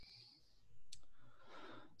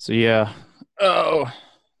So yeah. Oh.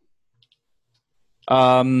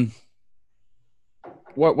 Um.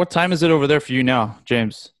 What time is it over there for you now,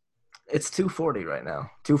 James? It's 2:40 right now.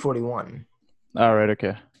 2:41. All right.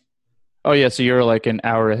 Okay. Oh yeah. So you're like an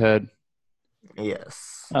hour ahead.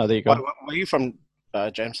 Yes. Oh, there you Where, go. where are you from,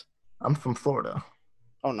 James? I'm from Florida.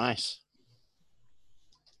 Oh, nice.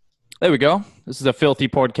 There we go. This is a filthy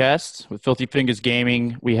podcast with Filthy Fingers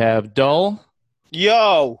Gaming. We have Dull,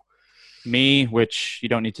 Yo! me, which you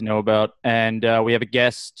don't need to know about, and we have a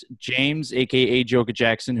guest, James, aka Joker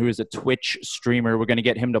Jackson, who is a Twitch streamer. We're gonna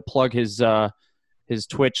get him to plug his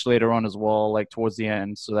Twitch later on as well, like towards the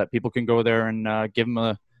end, so that people can go there and give him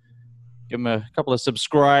a couple of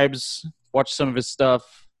subscribes, watch some of his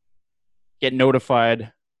stuff, get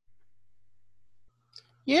notified.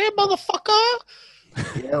 Yeah, motherfucker!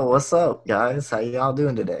 Yeah, what's up, guys? How y'all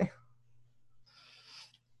doing today?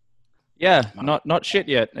 Yeah, not shit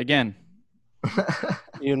yet. Again,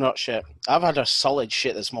 You're not shit. I've had a solid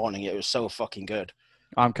shit this morning. It was so fucking good.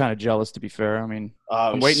 I'm kind of jealous, to be fair. I mean, Oh, it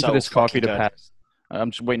I'm was waiting for so this coffee fucking to good. pass.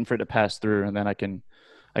 I'm just waiting for it to pass through, and then I could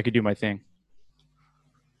do my thing.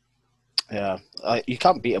 Yeah. You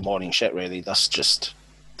can't beat a morning shit, really. That's just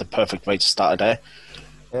the perfect way to start a day.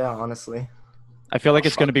 Yeah, honestly. I feel like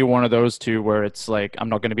it's going to be one of those two where it's like I'm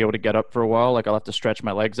not going to be able to get up for a while. Like I'll have to stretch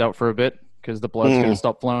my legs out for a bit because the blood's going to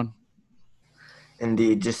stop flowing.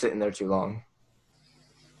 Indeed, just sitting there too long.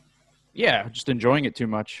 Yeah, just enjoying it too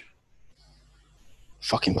much.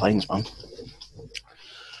 Fucking planes, man.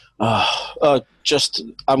 I'm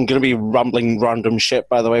going to be rambling random shit,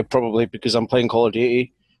 by the way, probably because I'm playing Call of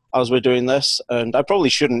Duty as we're doing this. And I probably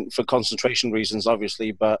shouldn't for concentration reasons,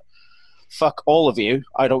 obviously, but fuck all of you.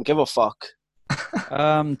 I don't give a fuck.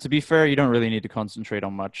 To be fair, you don't really need to concentrate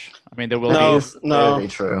on much. I mean, there will That be is very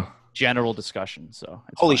true. general discussion. So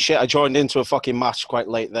Holy fine. shit! I joined into a fucking match quite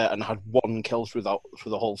late there and had one kill through the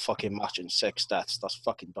whole fucking match and 6 deaths. That's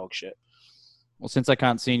fucking dog shit. Well, since I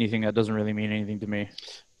can't see anything, that doesn't really mean anything to me.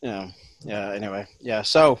 Yeah. Anyway, yeah.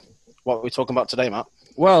 So, what are we talking about today, Matt?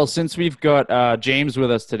 Well, since we've got James with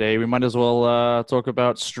us today, we might as well talk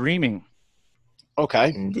about streaming.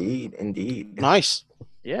 Okay. Indeed. Nice.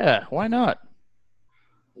 Yeah, why not?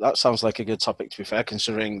 That sounds like a good topic, to be fair,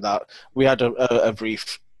 considering that we had a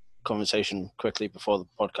brief conversation quickly before the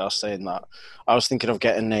podcast saying that I was thinking of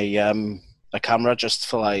getting a camera just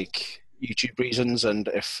for like YouTube reasons, and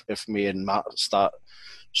if me and Matt start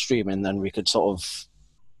streaming, then we could sort of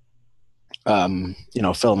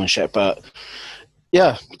film and shit. But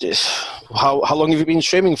yeah, how long have you been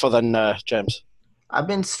streaming for then, James? I've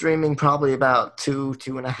been streaming probably about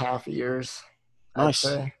 2.5 years. Nice.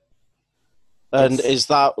 I'd say. And is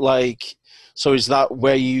that like, so is that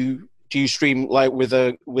where do you stream like with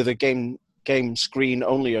a game screen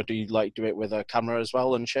only, or do you like do it with a camera as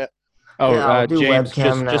well and shit? Oh, Yeah, I'll do James,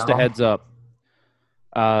 webcam just a now. heads up.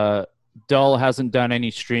 Dull hasn't done any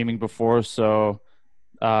streaming before, so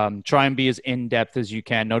try and be as in depth as you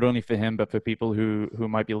can, not only for him but for people who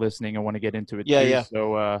might be listening and want to get into it too. Yeah.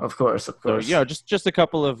 So Of course. so yeah, just a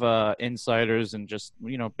couple of insiders and just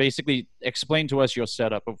basically explain to us your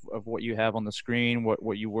setup of what you have on the screen,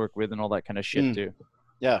 what you work with, and all that kind of shit too.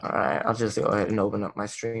 Yeah. All right, I'll just go ahead and open up my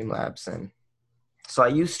Streamlabs. And so I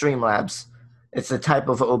use Streamlabs. It's a type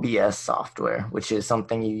of OBS software, which is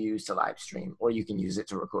something you use to live stream, or you can use it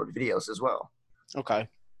to record videos as well. Okay.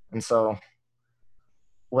 And so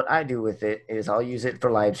what I do with it is I'll use it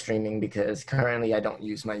for live streaming because currently I don't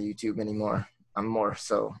use my YouTube anymore. I'm more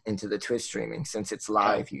so into the Twitch streaming. Since it's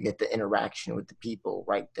live, you get the interaction with the people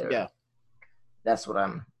right there. Yeah. That's what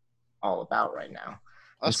I'm all about right now.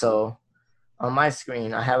 That's and so on my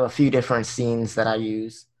screen, I have a few different scenes that I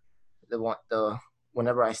use.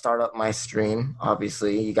 Whenever I start up my stream,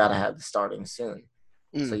 obviously you got to have the starting soon.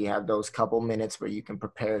 So you have those couple minutes where you can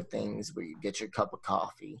prepare things, where you get your cup of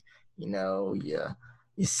coffee,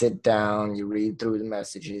 you sit down, you read through the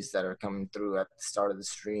messages that are coming through at the start of the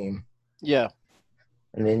stream. Yeah.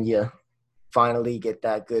 And then you finally get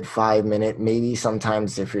that good 5 minute, maybe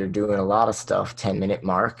sometimes if you're doing a lot of stuff, 10-minute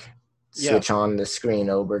mark, switch on the screen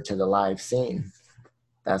over to the live scene.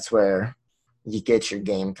 That's where you get your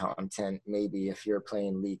game content. Maybe if you're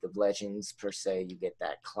playing League of Legends per se, you get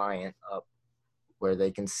that client up where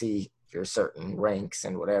they can see your certain ranks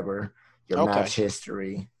and whatever, your match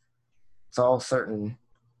history. It's all certain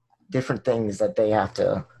different things that they have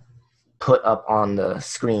to put up on the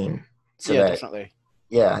screen. So definitely.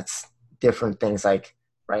 Yeah, it's different things. Like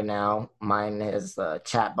right now, mine has a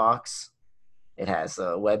chat box. It has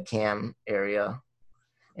a webcam area,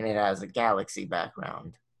 and it has a galaxy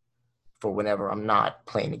background for whenever I'm not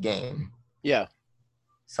playing a game. Yeah.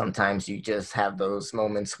 Sometimes you just have those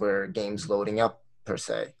moments where game's loading up per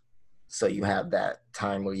se. So you have that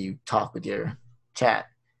time where you talk with your chat.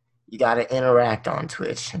 You got to interact on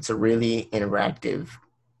Twitch. It's a really interactive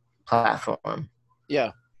platform.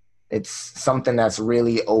 Yeah. It's something that's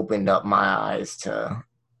really opened up my eyes to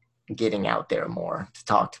getting out there more, to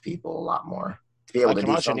talk to people a lot more, to be able to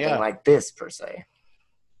do something like this per se.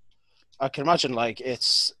 I can imagine, like,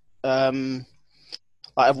 it's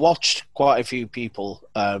I've watched quite a few people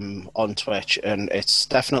on Twitch, and it's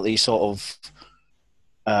definitely sort of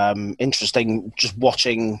interesting just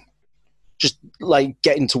watching, just like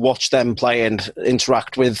getting to watch them play and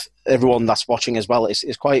interact with everyone that's watching as well.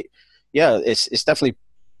 It's quite, yeah, it's definitely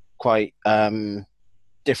quite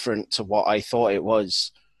different to what I thought it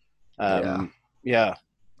was. Yeah.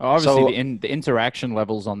 Obviously, the interaction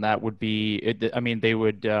levels on that would be. I mean, they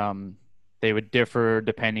would differ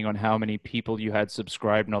depending on how many people you had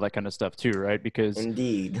subscribed and all that kind of stuff too, right? Because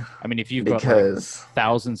indeed, I mean, if you've got like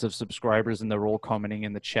thousands of subscribers and they're all commenting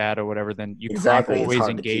in the chat or whatever, then you can't always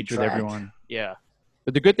engage with everyone. Yeah,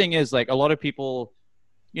 but the good thing is, like, a lot of people,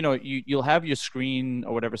 you know, you'll have your screen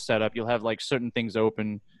or whatever set up. You'll have like certain things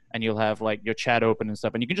open, and you'll have like your chat open and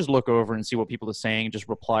stuff, and you can just look over and see what people are saying, just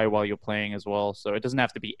reply while you're playing as well. So it doesn't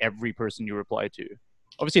have to be every person you reply to.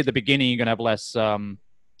 Obviously, at the beginning, you're gonna have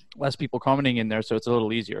less people commenting in there, so it's a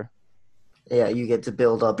little easier. Yeah, you get to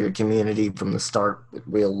build up your community from the start with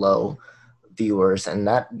real low viewers, and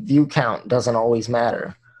that view count doesn't always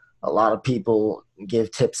matter. A lot of people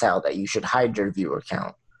give tips out that you should hide your viewer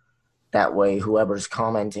count. That way, whoever's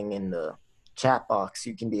commenting in the chat box,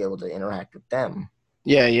 you can be able to interact with them.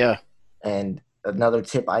 Yeah. And another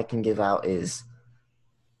tip I can give out is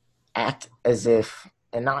act as if,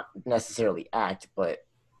 and not necessarily act, but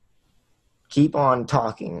keep on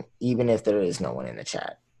talking, even if there is no one in the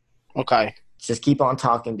chat. Okay. Just keep on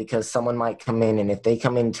talking, because someone might come in, and if they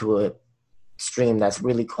come into a stream that's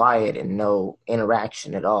really quiet and no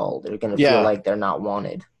interaction at all, they're going to feel like they're not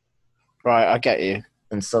wanted. Right, I get you.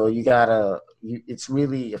 And so it's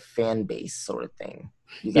really a fan base sort of thing.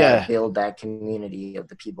 You gotta build that community of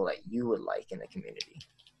the people that you would like in the community.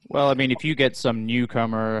 Well, I mean, if you get some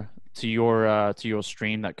newcomer to your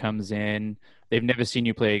stream that comes in, they've never seen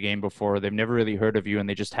you play a game before, they've never really heard of you, and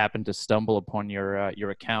they just happen to stumble upon your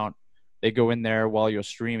account. They go in there while you're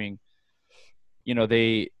streaming. You know,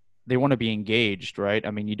 they want to be engaged, right?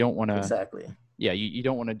 I mean, you don't want to exactly. Yeah, you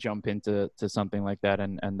don't want to jump into something like that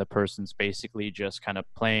and the person's basically just kind of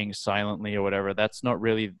playing silently or whatever. That's not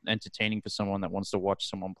really entertaining for someone that wants to watch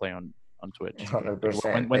someone play on Twitch.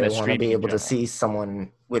 100%. When they want to be able to see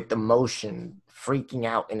someone with emotion freaking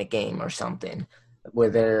out in a game or something, where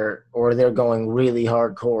they're going really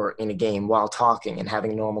hardcore in a game while talking and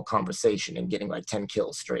having normal conversation and getting like 10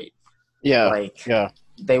 kills straight. They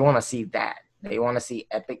want to see that. They want to see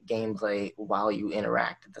epic gameplay while you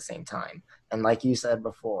interact at the same time. And like you said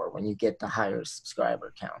before, when you get the higher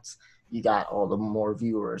subscriber counts, you got all the more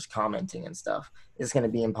viewers commenting and stuff. It's going to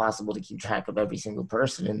be impossible to keep track of every single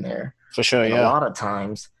person in there. For sure, and a lot of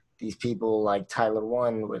times, these people like Tyler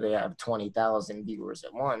One, where they have 20,000 viewers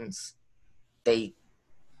at once, they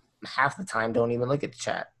half the time don't even look at the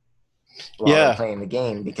chat while they're playing the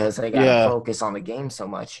game, because they got to focus on the game so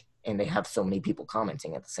much, and they have so many people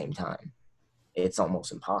commenting at the same time. It's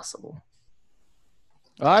almost impossible.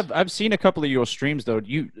 I've seen a couple of your streams though.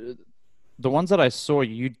 The ones that I saw,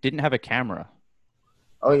 you didn't have a camera.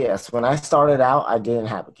 Oh yes, when I started out, I didn't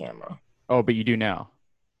have a camera. Oh, but you do now.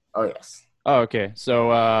 Oh yes. Oh, okay.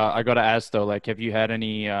 So I gotta ask though, like, have you had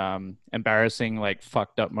any embarrassing, like,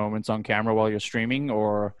 fucked up moments on camera while you're streaming,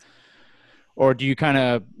 or do you kind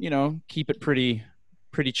of, keep it pretty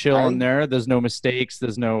chill in there? There's no mistakes.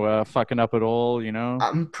 There's no fucking up at all.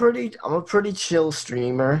 I'm a pretty chill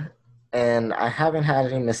streamer, and I haven't had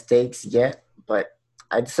any mistakes yet. But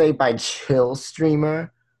I'd say by chill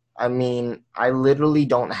streamer, I mean I literally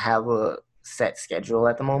don't have a set schedule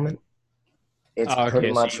at the moment. It's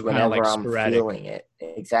pretty much whenever I'm feeling it.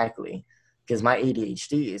 Exactly, because my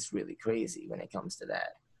ADHD is really crazy when it comes to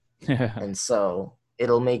that. And so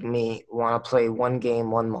it'll make me want to play one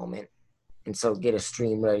game one moment, and so get a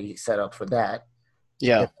stream ready set up for that.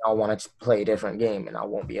 Yeah. I'll want to play a different game, and I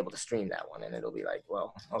won't be able to stream that one, and it'll be like,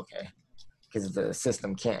 well, okay, because the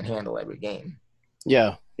system can't handle every game.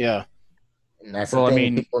 Yeah. And that's the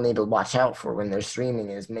thing people need to watch out for when they're streaming,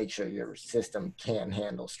 is make sure your system can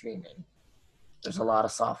handle streaming. There's a lot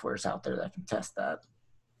of softwares out there that can test that.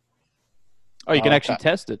 Oh, you can actually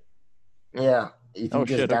test it? Yeah. If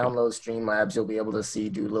you download Streamlabs, you'll be able to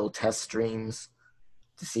do little test streams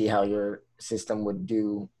to see how your system would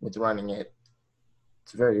do with running it.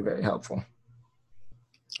 It's very, very helpful.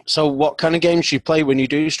 So what kind of games do you play when you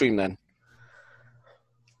do stream then?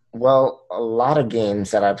 Well, a lot of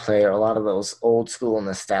games that I play are a lot of those old school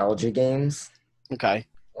nostalgia games. Okay.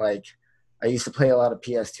 Like, I used to play a lot of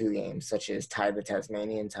PS2 games, such as Ty the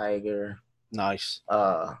Tasmanian Tiger, Nice.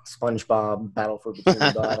 SpongeBob, Battle for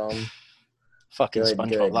Bikini Bottom. Fucking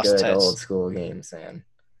SpongeBob. That's Good old tits. school games, man.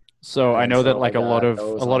 So And I then know that so I like a lot got of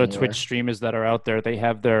those on Twitch here. streamers that are out there, they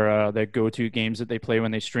have their go-to games that they play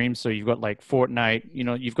when they stream. So you've got like Fortnite,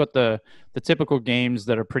 you've got the typical games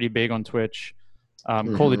that are pretty big on Twitch.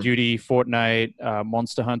 Call of Hmm. Duty, Fortnite,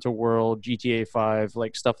 Monster Hunter World, GTA 5,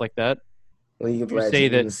 like stuff like that. League of Would you say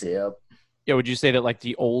that Legends, yep. yeah, would you say that like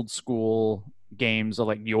the old school games are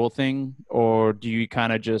like your thing, or do you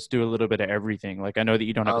kind of just do a little bit of everything? Like I know that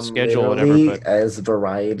you don't have a I'm schedule or whatever, literally but as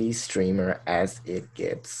variety streamer as it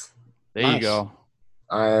gets. there you Nice. go.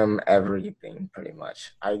 I am everything pretty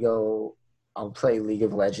much. I'll play League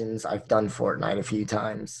of Legends. I've done Fortnite a few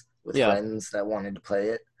times with Yeah. friends that wanted to play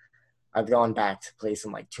it. I've gone back to play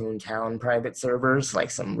some like Toontown private servers,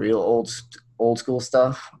 like some real old school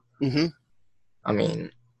stuff. Mm-hmm. I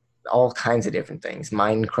mean, all kinds of different things.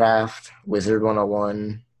 Minecraft, Wizard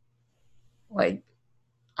 101. Like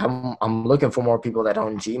I'm looking for more people that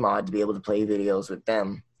own Gmod to be able to play videos with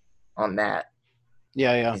them on that.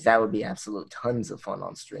 Yeah, yeah. Because that would be absolute tons of fun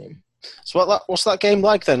on stream. So what's that game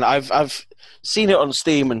like then? I've seen it on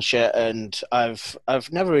Steam and shit, and I've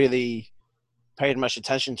never really paid much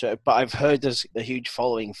attention to it, but I've heard there's a huge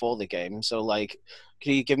following for the game. So like,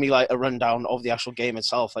 can you give me like a rundown of the actual game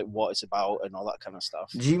itself, like what it's about and all that kind of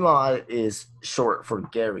stuff? Gmod is short for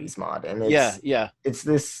Gary's Mod, and Yeah. it's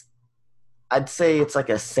this. I'd say it's like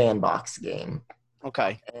a sandbox game,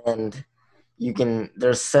 Okay. and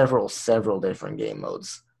there's several different game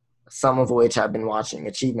modes, some of which I've been watching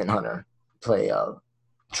Achievement Hunter play.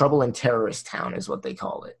 Trouble in Terrorist Town is what they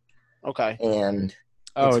call it, Okay. and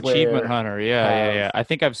Oh, it's Achievement where Hunter. you have Yeah. I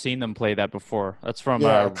think I've seen them play that before. That's from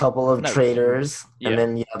a couple of no, traitors, and yeah.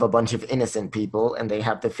 then you have a bunch of innocent people, and they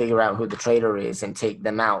have to figure out who the traitor is and take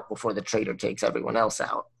them out before the traitor takes everyone else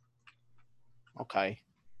out. Okay.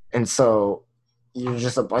 And so you're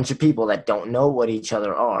just a bunch of people that don't know what each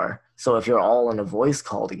other are. So if you're all on a voice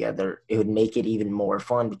call together, it would make it even more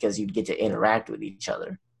fun because you'd get to interact with each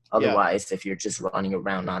other. Otherwise, if you're just running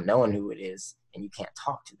around not knowing who it is and you can't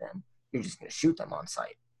talk to them, you're just going to shoot them on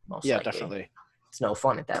sight. Most likely. Definitely. It's no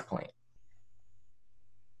fun at that point.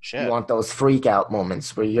 Shit. You want those freak out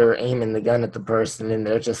moments where you're aiming the gun at the person and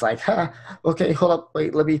they're just like, okay, hold up,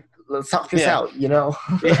 wait, let's talk this out,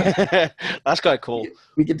 That's quite cool.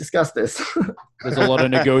 We can discuss this. There's a lot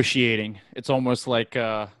of negotiating. It's almost like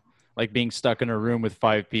being stuck in a room with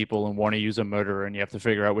 5 people and want to use a murderer, and you have to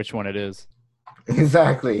figure out which one it is.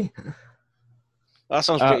 Exactly. That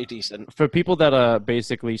sounds pretty decent. For people that are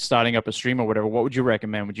basically starting up a stream or whatever, what would you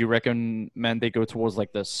recommend? Would you recommend they go towards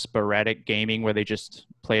like the sporadic gaming where they just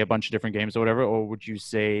play a bunch of different games or whatever? Or would you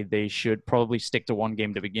say they should probably stick to one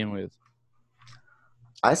game to begin with?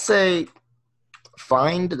 I say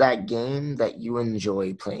find that game that you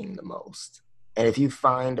enjoy playing the most. And if you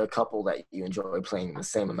find a couple that you enjoy playing the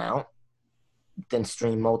same amount, then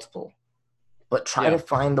stream multiple. But try to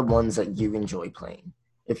find the ones that you enjoy playing.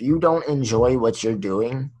 If you don't enjoy what you're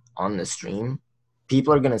doing on the stream,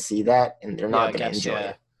 people are going to see that and they're not going to enjoy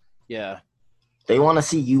it. Yeah. They want to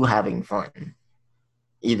see you having fun.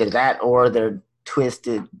 Either that or they're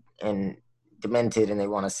twisted and demented and they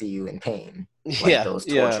want to see you in pain. Like those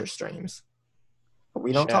torture streams. But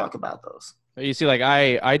we don't talk about those. You see, like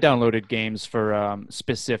I downloaded games for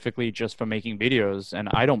specifically just for making videos, and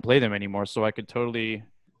I don't play them anymore. So I could totally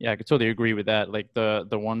agree with that. Like the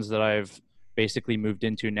ones that I've basically moved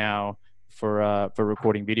into now for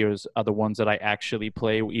recording videos are the ones that I actually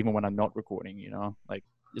play even when I'm not recording. Like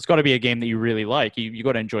it's got to be a game that you really like. You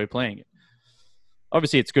got to enjoy playing it.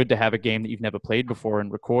 Obviously, it's good to have a game that you've never played before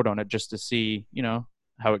and record on it just to see,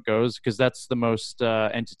 how it goes, because that's the most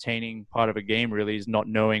entertaining part of a game. Really, is not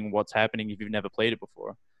knowing what's happening if you've never played it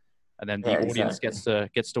before, and then the audience gets to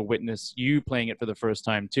witness you playing it for the first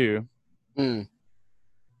time too. Which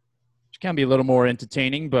can be a little more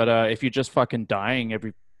entertaining, but if you're just fucking dying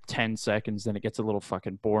every 10 seconds, then it gets a little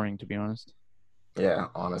fucking boring, to be honest. Yeah,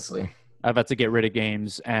 honestly. I've had to get rid of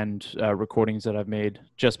games and recordings that I've made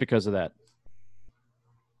just because of that.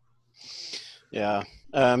 Yeah.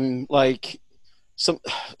 Like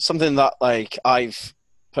something that like I've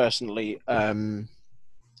personally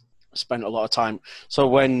spent a lot of time. So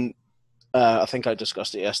when I think I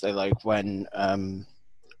discussed it yesterday, like when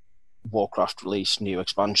Warcraft released new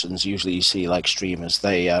expansions, usually you see like streamers,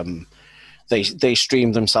 they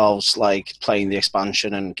stream themselves like playing the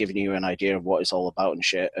expansion and giving you an idea of what it's all about and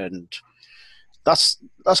shit, and that's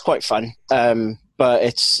quite fun. But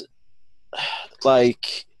it's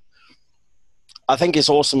like I think it's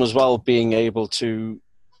awesome as well being able to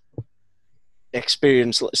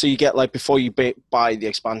experience. So you get like before you buy the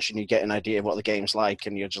expansion, you get an idea of what the game's like,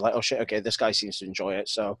 and you're just like, oh shit, okay, this guy seems to enjoy it,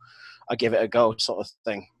 so I give it a go, sort of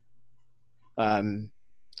thing.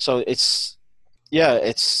 So it's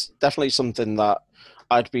definitely something that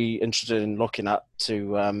I'd be interested in looking at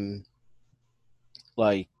to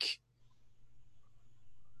like,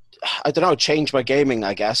 I don't know, change my gaming,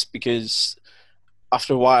 I guess, because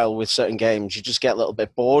after a while with certain games, you just get a little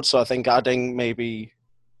bit bored. So I think adding maybe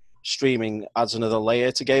streaming adds another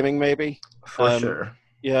layer to gaming, maybe. For sure.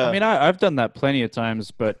 Yeah. I mean, I've done that plenty of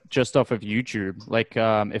times, but just off of YouTube. Like,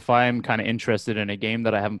 if I'm kind of interested in a game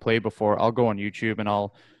that I haven't played before, I'll go on YouTube and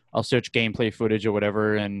I'll search gameplay footage or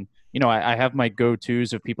whatever. And I have my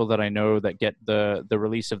go-tos of people that I know that get the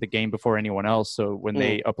release of the game before anyone else. So when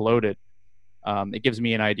they upload it, it gives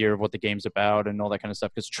me an idea of what the game's about and all that kind of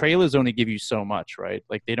stuff. Because trailers only give you so much, right?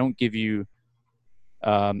 Like, they don't give you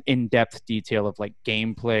in-depth detail of like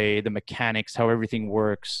gameplay, the mechanics, how everything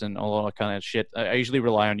works, and all that kind of shit. I usually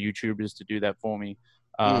rely on YouTubers to do that for me.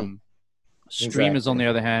 Streamers, on the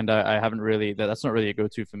other hand, I haven't really. That's not really a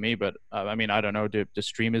go-to for me. But I mean, I don't know. Do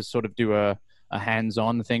streamers sort of do a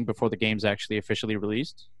hands-on thing before the game's actually officially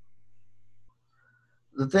released?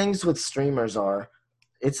 The things with streamers are,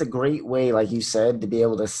 it's a great way, like you said, to be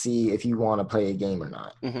able to see if you want to play a game or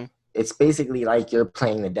not. Mm-hmm. It's basically like you're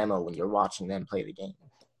playing the demo when you're watching them play the game.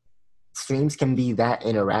 Streams can be that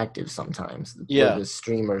interactive sometimes. Yeah. The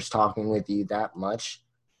streamers talking with you that much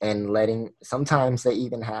and sometimes they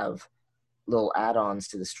even have little add-ons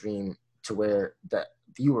to the stream to where the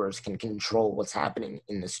viewers can control what's happening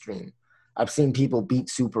in the stream. I've seen people beat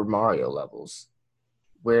Super Mario levels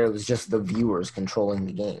where it was just the viewers controlling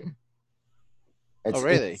the game. It's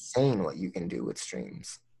really? insane what you can do with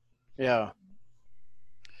streams. Yeah.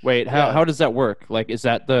 Wait, how does that work? Like, is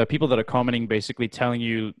that the people that are commenting basically telling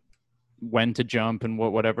you when to jump and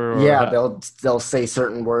whatever? Or yeah, they'll say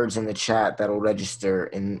certain words in the chat that'll register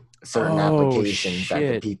in certain applications that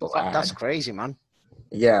the people add. That's crazy, man.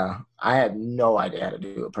 Yeah, I had no idea how to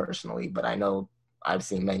do it personally, but I know I've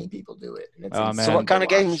seen many people do it. And man. So what kind of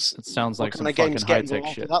games? It sounds like some kind of fucking games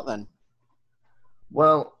high-tech shit. that then?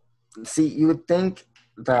 Well, see, you would think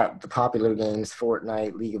that the popular games,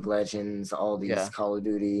 Fortnite, League of Legends, all these Call of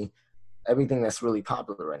Duty, everything that's really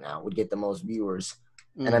popular right now would get the most viewers.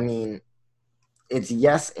 And I mean, it's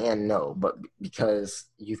yes and no, but because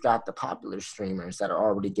you've got the popular streamers that are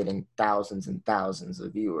already getting thousands and thousands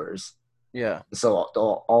of viewers. Yeah. So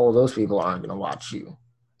all of those people aren't going to watch you.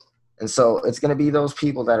 And so it's going to be those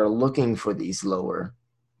people that are looking for these lower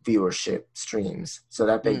viewership streams so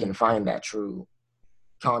that they can find that true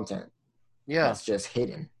content. Yeah. That's just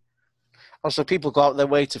hidden. Also, people go out their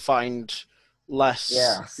way to find less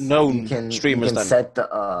known streamers. You can set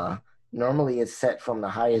the normally it's set from the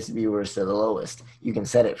highest viewers to the lowest. You can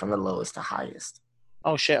set it from the lowest to highest.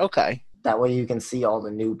 Oh shit! Okay. That way you can see all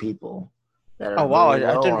the new people that are I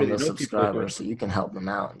didn't really know subscribers, so you can help them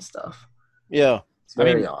out and stuff. Yeah. It's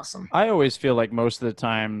very awesome. I always feel like most of the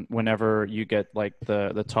time, whenever you get like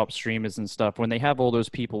the top streamers and stuff, when they have all those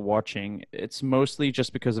people watching, it's mostly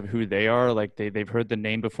just because of who they are. Like they've heard the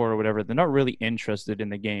name before or whatever. They're not really interested in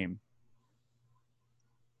the game.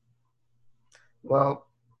 Well,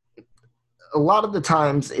 a lot of the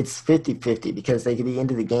times it's 50-50 because they could be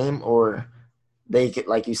into the game or they could,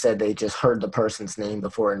 like you said, they just heard the person's name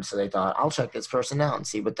before and so they thought, I'll check this person out and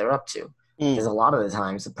see what they're up to. Because a lot of the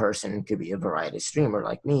times the person could be a variety streamer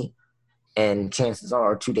like me, and chances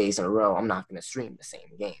are 2 days in a row I'm not going to stream the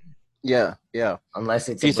same game. Yeah, yeah. Unless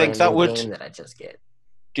it's a brand new game that I just get.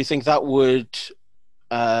 Do you think that would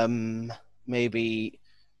maybe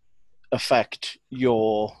affect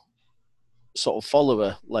your sort of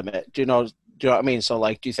follower limit? Do you know what I mean? So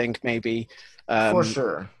like, do you think maybe for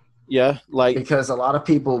sure. Yeah, like because a lot of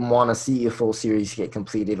people want to see a full series get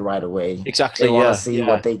completed right away. Exactly. They want to see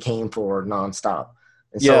what they came for nonstop,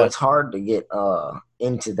 and so it's hard to get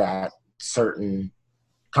into that certain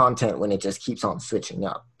content when it just keeps on switching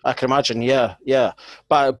up. I can imagine. Yeah.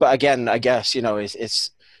 But again, I guess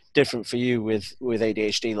it's different for you with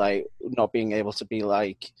ADHD, like not being able to be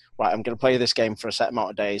like, right, I'm going to play this game for a set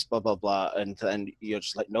amount of days, blah blah blah, and then you're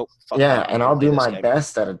just like, nope. Fuck that, and I'll do my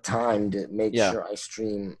best at a time to make sure I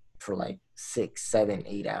stream for like 6, 7,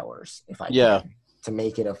 8 hours if I can, to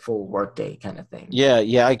make it a full workday kind of thing. Yeah,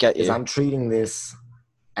 I get you. Because I'm treating this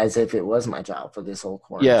as if it was my job for this whole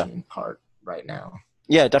quarantine part right now.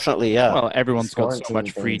 Yeah, definitely, yeah. Well, everyone's got so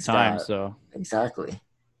much free time, so... Exactly.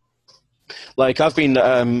 Like, I've been...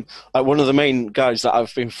 one of the main guys that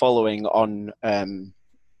I've been following on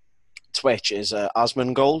Twitch is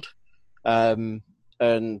Asmongold.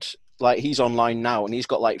 And like he's online now, and he's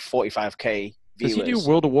got like 45K Does he do viewers.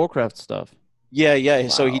 World of Warcraft stuff? Yeah, yeah.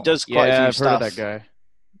 So he Wow. does quite a Yeah, few I've heard of stuff. that guy.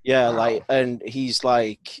 Yeah, Wow. like, and he's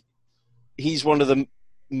like, he's one of the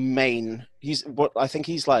main. He's what I think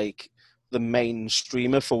he's like the main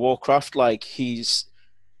streamer for Warcraft. Like he's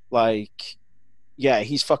like, yeah,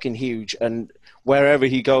 he's fucking huge, and wherever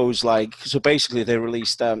he goes, like, so basically they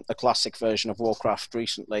released a classic version of Warcraft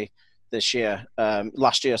recently last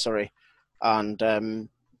year, sorry, and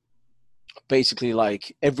basically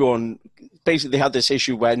like everyone basically had this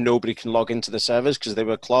issue where nobody can log into the servers because they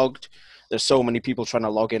were clogged. There's so many people trying to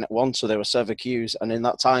log in at once, so there were server queues, and in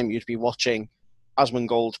that time you'd be watching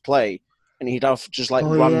Asmongold play, and he'd have just like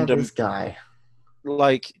Oh yeah, random, this guy.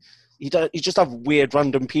 like he just have weird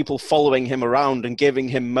random people following him around and giving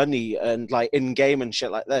him money and like in game and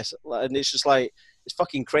shit like this, and it's just like it's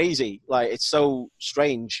fucking crazy. Like it's so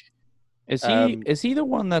strange. Is he Um, is he the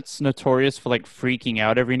one that's notorious for like freaking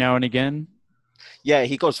out every now and again? yeah,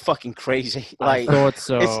 he goes fucking crazy. I Like thought it's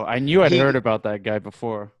so. I knew I'd heard he about that guy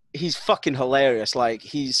before. he's fucking hilarious. Like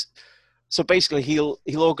he's so basically he'll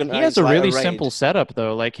He has organize a like a really raid. simple setup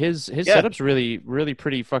though. Like his Yeah, setup's really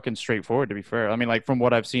pretty fucking straightforward to be fair. I mean like from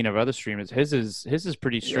what I've seen of other streamers, his is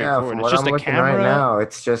pretty Yeah, straightforward. from It's what just I'm a looking right camera. now,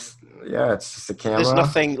 it's just a there's camera.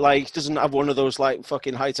 nothing like he doesn't have one of those like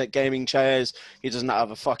fucking high tech gaming chairs. He doesn't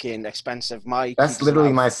have a fucking expensive mic. He That's doesn't literally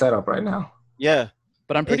have my setup right now. yeah.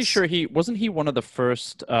 But I'm pretty It's sure he wasn't he one of the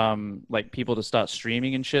first like people to start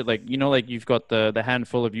streaming and shit. Like you know, like you've got the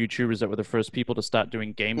handful of YouTubers that were the first people to start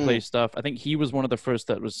doing gameplay stuff. I think he was one of the first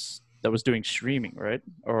that was doing streaming, right?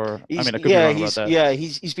 Or I mean, I could be wrong about that.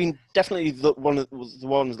 he's been definitely one of the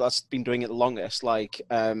ones that's been doing it the longest. Like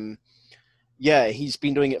yeah, he's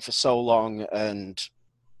been doing it for so long, and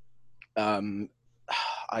um,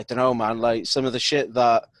 I don't know, man. Like some of the shit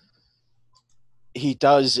that he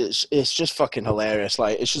does, it's just fucking hilarious.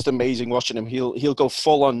 Like it's just amazing watching him. He'll go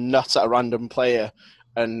full on nuts at a random player,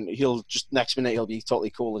 and he'll just next minute he'll be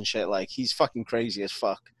totally cool and shit. Like he's fucking crazy as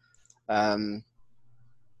fuck.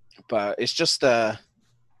 But it's just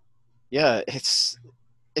yeah, it's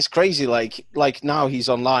crazy. Like now he's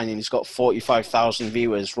online and he's got 45,000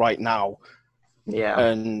 viewers right now, Yeah,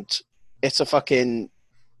 and it's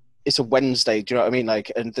a Wednesday. Do you know what I mean?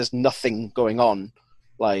 Like, and there's nothing going on.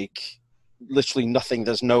 Like, literally nothing.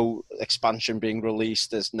 There's no expansion being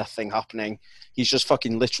released. There's nothing happening. He's just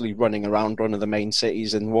fucking literally running around one of the main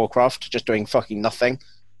cities in Warcraft, just doing fucking nothing.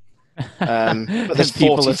 But And there's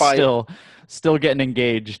people are 45. still getting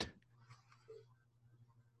engaged.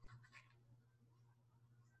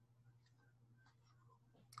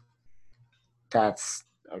 that's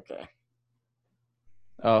okay.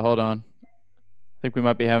 Oh, hold on. I think we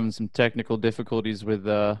might be having some technical difficulties with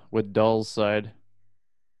Dull's side.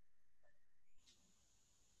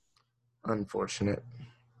 Unfortunate.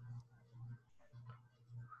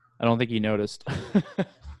 I don't think he noticed.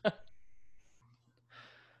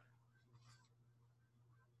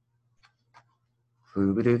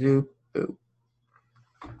 Boo-ba-doo-doo, boo.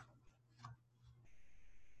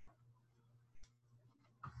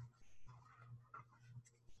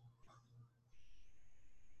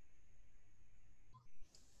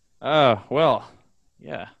 Oh, well,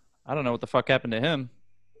 yeah. I don't know what the fuck happened to him.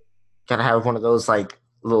 Gotta have one of those like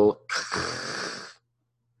little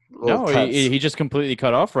No, cuts. he just completely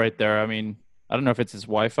cut off right there. I mean, I don't know if it's his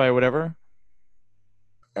Wi-Fi or whatever.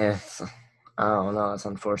 It's, I don't know. It's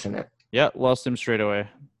unfortunate. Yeah, lost him straight away.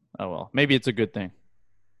 Oh well, maybe it's a good thing.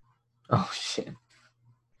 Oh shit.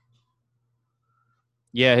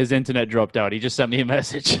 Yeah, his internet dropped out. He just sent me a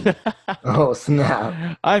message. Oh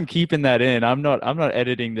snap. I'm keeping that in. I'm not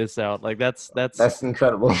editing this out. Like that's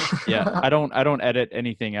incredible. yeah. I don't edit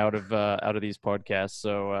anything out of these podcasts.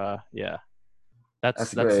 So yeah.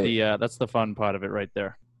 That's great. that's the fun part of it right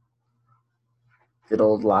there. Good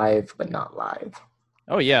old live, but not live.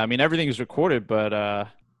 Oh yeah, I mean everything is recorded, but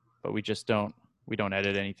we just don't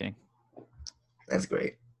edit anything. That's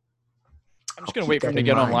great. I'm just gonna wait for him to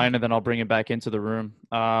get online, and then I'll bring him back into the room.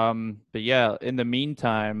 But yeah, in the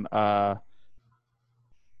meantime, the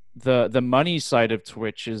money side of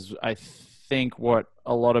Twitch is, I think, what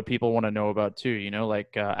a lot of people want to know about too. You know,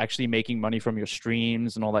 like actually making money from your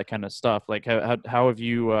streams and all that kind of stuff. Like, how have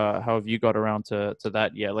you got around to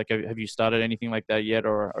that yet? Like, have you started anything like that yet,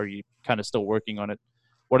 or are you kind of still working on it?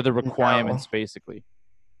 What are the requirements, basically?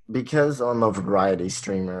 Because I'm a variety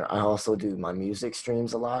streamer, I also do my music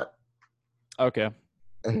streams a lot. Okay.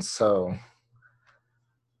 And so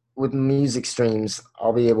with music streams,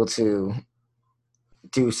 I'll be able to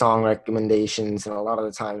do song recommendations, and a lot of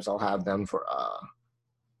the times I'll have them for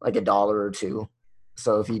like $1 or $2.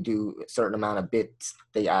 So if you do a certain amount of bits,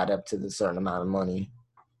 they add up to the certain amount of money.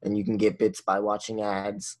 and you can get bits by watching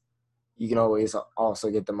ads. You can always also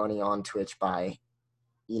get the money on Twitch by,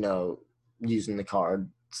 using the cards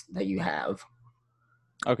that you have.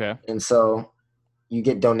 Okay. And so you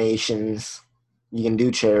get donations. You can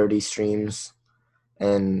do charity streams,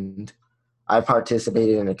 and I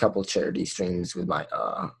participated in a couple charity streams with my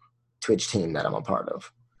Twitch team that I'm a part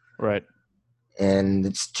of. Right. And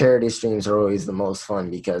the charity streams are always the most fun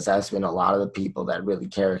because that's when a lot of the people that really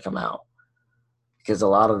care come out. Because a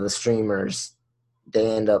lot of the streamers,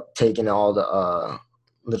 they end up taking all the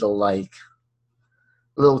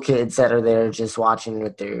little kids that are there just watching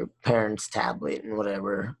with their parents' tablet and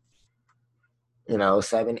whatever.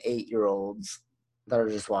 7, 8-year-olds that are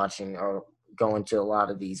just watching are going to a lot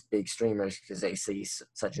of these big streamers because they see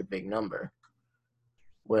such a big number.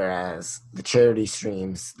 Whereas the charity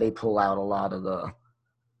streams, they pull out a lot of the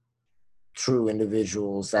true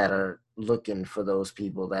individuals that are looking for those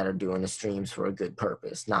people that are doing the streams for a good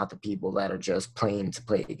purpose, not the people that are just playing to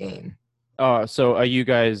play a game. Oh, so are you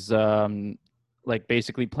guys like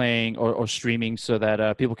basically playing or streaming so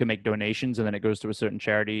that people can make donations and then it goes to a certain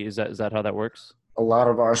charity? Is that how that works? A lot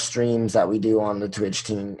of our streams that we do on the Twitch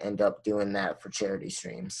team end up doing that for charity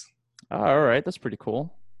streams. Oh, all right, that's pretty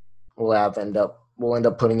cool. We'll end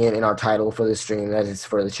up putting it in our title for the stream that is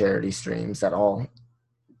for the charity streams, that all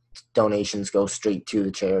donations go straight to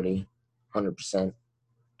the charity, 100%.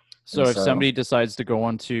 So if somebody decides to go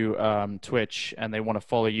onto Twitch and they want to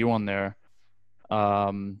follow you on there,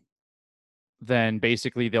 then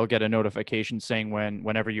basically they'll get a notification saying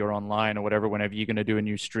whenever you're online or whenever you're going to do a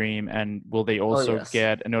new stream. And will they also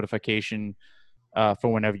get a notification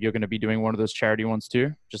for whenever you're going to be doing one of those charity ones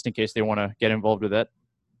too, just in case they want to get involved with that?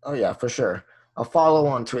 Oh yeah, for sure. A follow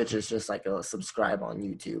on Twitch is just like a subscribe on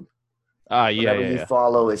YouTube. Whenever you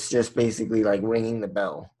follow, it's just basically like ringing the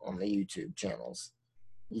bell on the YouTube channels.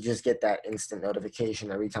 You just get that instant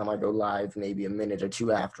notification every time I go live, maybe a minute or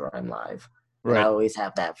two after I'm live. Right. And I always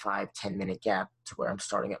have that 5-10 minute gap to where I'm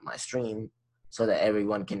starting up my stream so that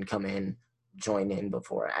everyone can come in, join in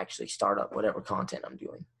before I actually start up whatever content I'm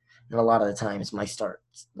doing. And a lot of the times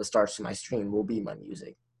the starts to my stream will be my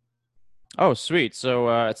music. Oh, sweet.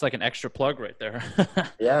 So it's like an extra plug right there.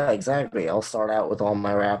 Yeah, exactly. I'll start out with all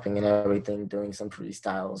my rapping and everything, doing some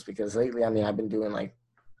freestyles, because lately, I've been doing like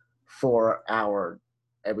 4-hour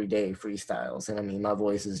everyday freestyles. And my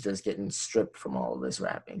voice is just getting stripped from all of this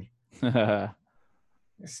rapping.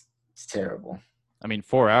 It's terrible.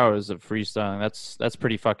 4 hours of freestyling, that's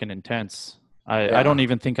pretty fucking intense. I don't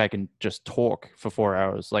even think I can just talk for 4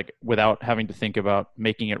 hours, like without having to think about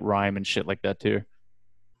making it rhyme and shit like that too.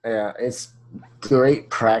 Yeah, it's great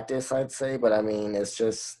practice, I'd say, but it's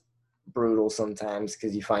just brutal sometimes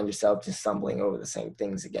because you find yourself just stumbling over the same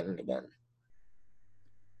things again and again.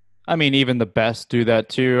 Even the best do that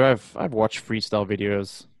too. I've watched freestyle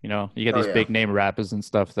videos. You get these big name rappers and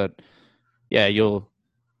stuff that, you'll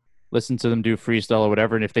listen to them do freestyle or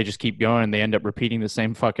whatever, and if they just keep going, they end up repeating the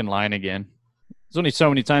same fucking line again. There's only so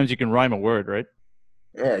many times you can rhyme a word, right?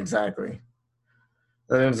 Yeah, exactly.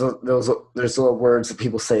 There's little words that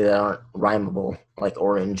people say that aren't rhymable, like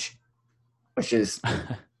orange, which is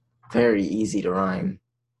very easy to rhyme.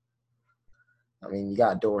 You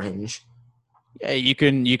got door hinge. Yeah, you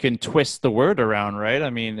can twist the word around, right?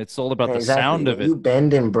 It's all about the sound of it. You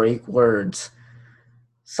bend and break words.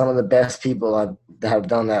 Some of the best people have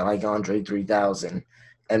done that, like Andre 3000,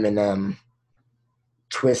 Eminem,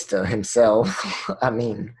 Twista himself.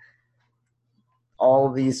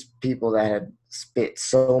 All these people that have spit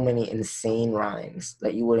so many insane rhymes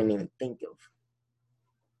that you wouldn't even think of,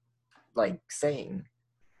 like saying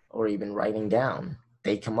or even writing down.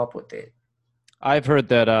 They come up with it. I've heard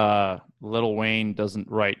that Lil Wayne doesn't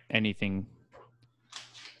write anything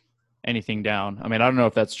down. I don't know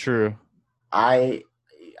if that's true. I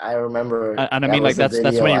remember, and that's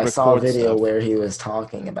when he records. I saw a video stuff where he was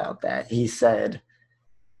talking about that. He said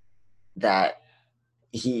that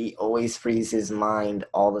he always frees his mind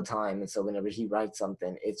all the time, and so whenever he writes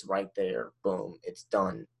something, it's right there, boom, it's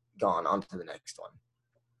done, gone, on to the next one.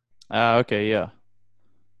 Okay, yeah.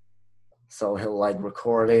 So he'll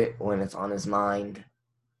record it when it's on his mind,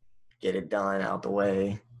 get it done, out the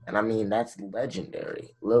way. And that's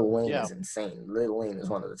legendary. Lil Wayne is insane. Lil Wayne is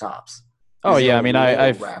one of the tops. Oh yeah,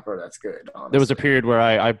 I've rapper that's good. Honestly. There was a period where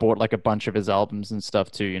I bought a bunch of his albums and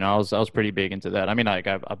stuff too. I was pretty big into that.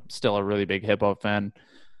 I'm still a really big hip hop fan.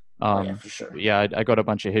 Yeah, for sure. Yeah, I got a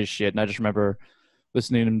bunch of his shit, and I just remember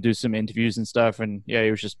listening to him do some interviews and stuff. And yeah, he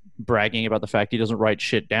was just bragging about the fact he doesn't write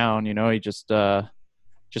shit down. He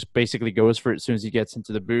just basically goes for it as soon as he gets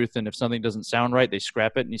into the booth. And if something doesn't sound right, they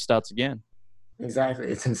scrap it and he starts again. Exactly,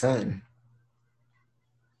 it's insane.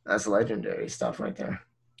 That's legendary stuff right there.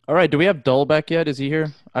 All right. Do we have Dull back yet? Is he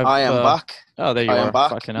here? I am back. Oh, there you I am are. back.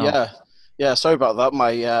 Fucking hell. Yeah, yeah. Sorry about that.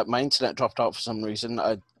 My internet dropped out for some reason.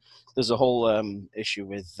 There's a whole issue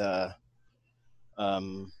with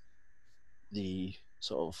um, the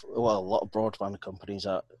sort of a lot of broadband companies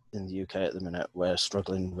in the UK at the minute. We're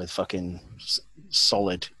struggling with fucking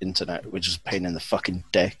solid internet, which is a pain in the fucking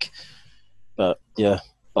dick. But yeah,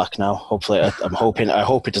 back now. Hopefully, I'm hoping. I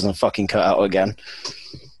hope it doesn't fucking cut out again.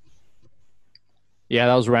 Yeah,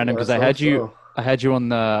 that was random because Let's hope so. I had you on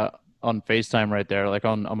FaceTime right there, like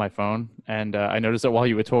on my phone, and I noticed that while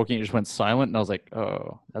you were talking, you just went silent, and I was like,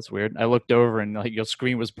 oh, that's weird. I looked over and like your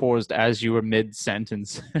screen was paused as you were mid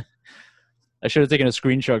sentence. I should have taken a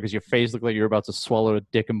screenshot because your face looked like you were about to swallow a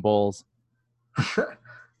dick and balls.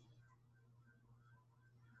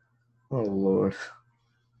 Oh Lord.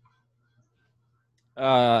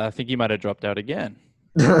 I think you might have dropped out again.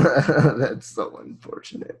 That's so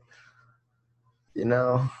unfortunate. You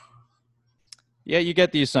know. Yeah, you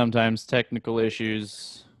get these sometimes, technical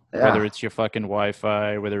issues, Yeah. whether it's your fucking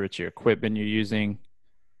Wi-Fi, whether it's your equipment you're using.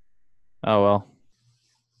 Oh well.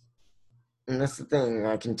 And that's the thing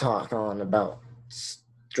I can talk on about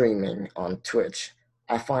streaming on Twitch.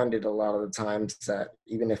 I find it a lot of the times that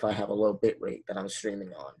even if I have a low bit rate that I'm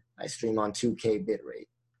streaming on, I stream on 2K bit rate.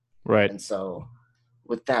 Right. And so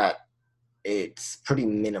with that, it's pretty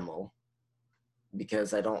minimal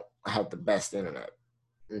because I don't have the best internet.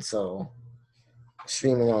 And so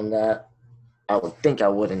streaming on that, I would think I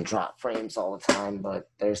wouldn't drop frames all the time, but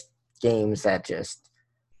there's games that just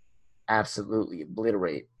absolutely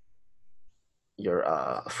obliterate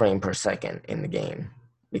your frame per second in the game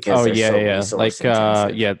because they're so resource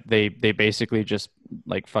intensive. Yeah, they basically just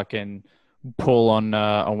like fucking pull on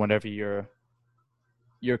whatever your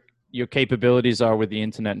capabilities are with the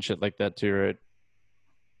internet and shit like that too, right?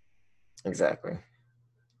 Exactly.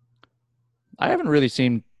 I haven't really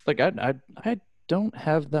seen like I don't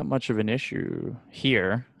have that much of an issue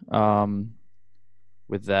here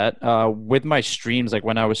with that. With my streams, like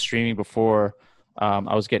when I was streaming before,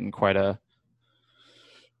 I was getting quite a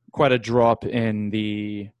drop in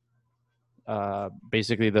the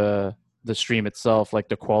basically the stream itself, like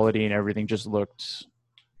the quality and everything just looked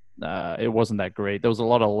it wasn't that great. There was a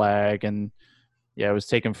lot of lag, and yeah, it was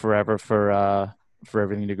taking forever for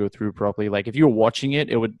everything to go through properly. Like if you were watching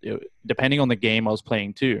it, depending on the game I was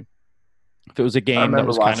playing too. If it was a I game that remember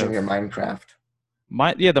was kind watching of your Minecraft.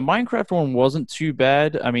 the Minecraft one wasn't too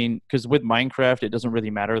bad. I mean, because with Minecraft, it doesn't really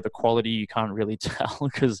matter the quality. You can't really tell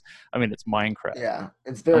because I mean it's Minecraft. Yeah,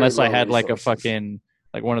 it's very Unless I low had like a resources. fucking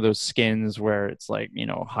like one of those skins where it's like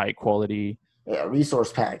high quality. Yeah,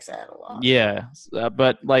 resource packs add a lot. Yeah,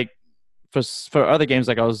 but like for other games,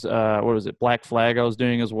 like I was what was it, Black Flag I was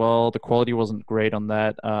doing as well. The quality wasn't great on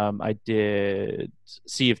that. I did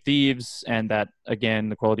Sea of Thieves, and that again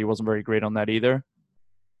the quality wasn't very great on that either.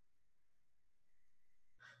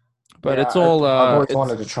 But Yeah, it's all I've always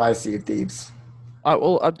wanted to try Sea of Thieves. I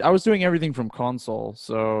was doing everything from console,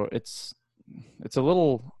 so it's a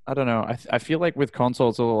little, I don't know. I feel like with console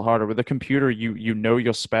it's a little harder. With a computer, you know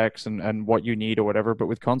your specs and what you need or whatever. But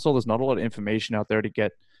with console, there's not a lot of information out there to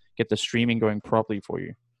get the streaming going properly for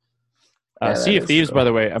you. Yeah, Sea that of is Thieves, true. by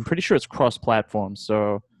the way, I'm pretty sure it's cross-platform.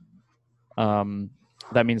 So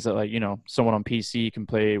that means that like someone on PC can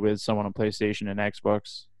play with someone on PlayStation and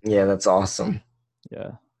Xbox. Yeah, that's awesome.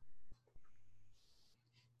 Yeah.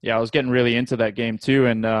 Yeah, I was getting really into that game too,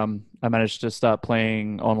 and I managed to start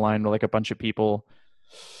playing online with like a bunch of people.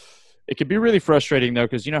 It can be really frustrating though,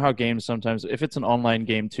 because you know how games sometimes, if it's an online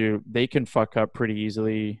game too, they can fuck up pretty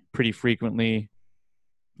easily, pretty frequently.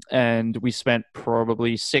 And we spent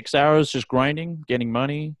probably 6 hours just grinding, getting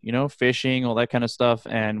money, fishing, all that kind of stuff.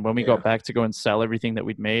 And when we got back to go and sell everything that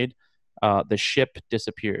we'd made, the ship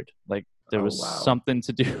disappeared. Like there was something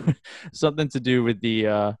to do with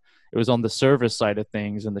the it was on the service side of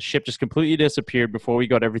things, and the ship just completely disappeared before we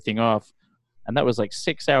got everything off. And that was like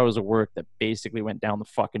 6 hours of work that basically went down the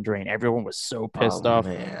fucking drain. Everyone was so pissed off.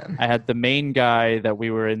 Man. I had the main guy that we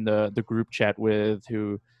were in the group chat with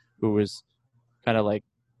who was kind of like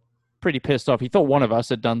pretty pissed off. He thought one of us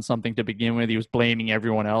had done something to begin with. He was blaming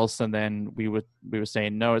everyone else, and then we were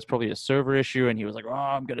saying no, it's probably a server issue. And he was like, "Oh,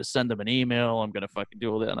 I'm gonna send them an email. I'm gonna fucking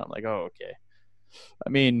do all that." And I'm like, "Oh, okay." I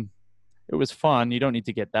mean, it was fun. You don't need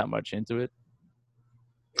to get that much into it.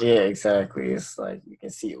 Yeah, exactly. It's like you can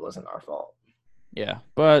see it wasn't our fault. Yeah,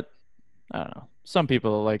 but I don't know. Some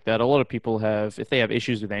people are like that. A lot of people have, if they have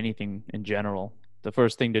issues with anything in general, the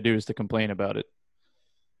first thing to do is to complain about it,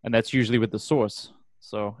 and that's usually with the source.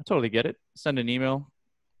 So I totally get it. Send an email.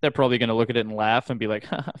 They're probably going to look at it and laugh and be like,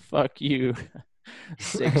 "Fuck you."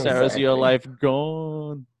 6 hours of your life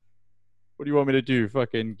gone. What do you want me to do?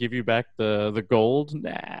 Fucking give you back the gold? Nah.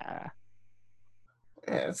 Yeah,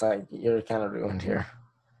 it's like you're kind of ruined here.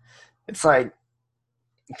 It's like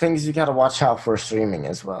things you got to watch out for streaming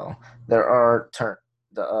as well. There are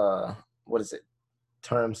what is it?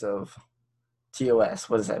 Terms of TOS.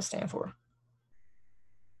 What does that stand for?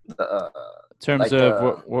 The Terms like of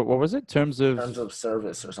the what was it? Terms of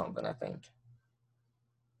service or something, I think.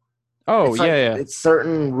 Oh, It's like yeah. it's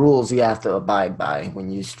certain rules you have to abide by when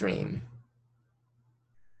you stream.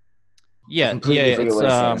 I Yeah, completely forget it's what it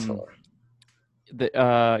stands for.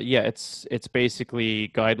 it's basically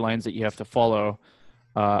guidelines that you have to follow.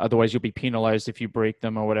 Otherwise, you'll be penalized if you break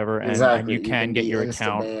them or whatever, and Exactly. you You can can get be your insta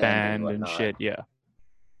account banned and banned and whatnot. shit. Yeah.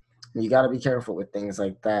 You got to be careful with things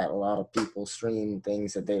like that. A lot of people stream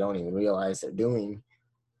things that they don't even realize they're doing.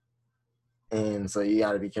 And so you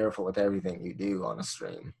got to be careful with everything you do on a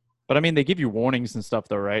stream. But I mean, they give you warnings and stuff,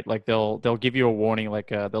 though, right? Like they'll give you a warning, like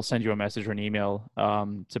they'll send you a message or an email,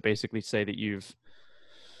 to basically say that you've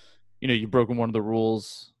broken one of the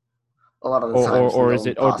rules, A lot of the times or they'll does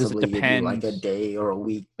it possibly give you like depend? a day or a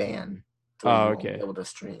week ban to where Oh, you won't be okay. able to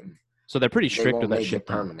stream. So they're pretty They strict with won't that make shit it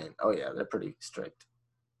then. permanent. Oh yeah, they're pretty strict.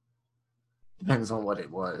 Depends on what it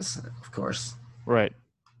was, of course. Right.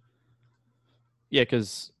 Yeah,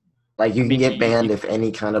 because like you can get banned you, if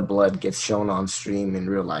any kind of blood gets shown on stream in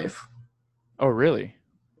real life. Oh, really?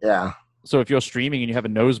 Yeah. So if you're streaming and you have a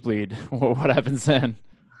nosebleed, what happens then?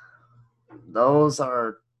 Those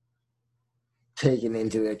are taken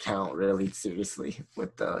into account really seriously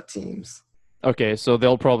with the teams. Okay, so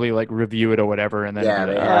they'll probably like review it or whatever, and then be like,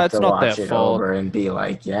 they have it's to not their watch it fault. over and be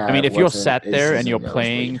like, yeah. I mean, if you're sat it's there just and a you're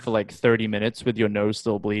playing nosebleed. for like 30 minutes with your nose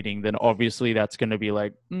still bleeding, then obviously that's going to be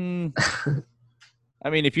like, I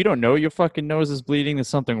mean, if you don't know your fucking nose is bleeding, there's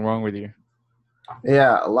something wrong with you.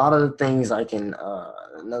 Yeah, a lot of the things I can,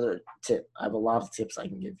 another tip, I have a lot of tips I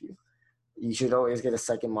can give you. You should always get a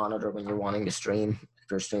second monitor when you're wanting to stream, if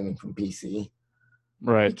you're streaming from PC.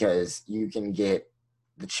 Right. Because you can get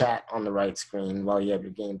the chat on the right screen while you have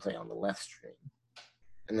your gameplay on the left screen.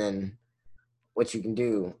 And then what you can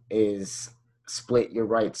do is split your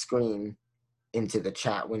right screen into the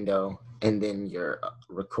chat window and then your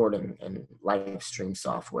recording and live stream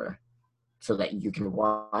software so that you can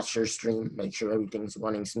watch your stream, make sure everything's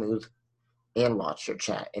running smooth, and watch your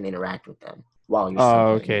chat and interact with them while you're still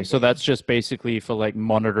playing okay. the So game. that's just basically for like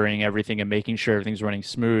monitoring everything and making sure everything's running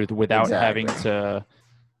smooth without having to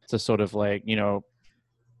sort of like,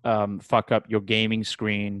 fuck up your gaming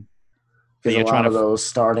screen. Because a lot of those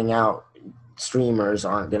starting out streamers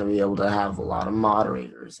aren't going to be able to have a lot of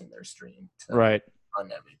moderators in their stream to run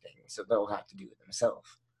everything. So they'll have to do it themselves.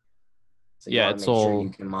 So you yeah, want to make sure you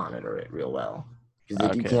can monitor it real well.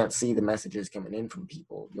 Because if you can't see the messages coming in from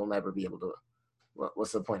people, you'll never be able to.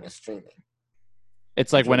 What's the point of streaming?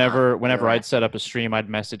 It's like whenever I'd set up a stream, I'd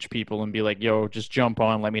message people and be like, yo, just jump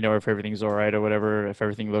on, let me know if everything's all right or whatever, if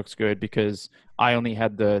everything looks good, because I only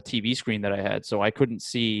had the TV screen that I had, so I couldn't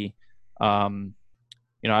see, I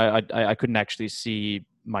couldn't actually see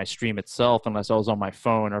my stream itself unless I was on my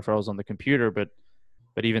phone or if I was on the computer, but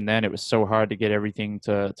even then it was so hard to get everything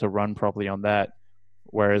to run properly on that.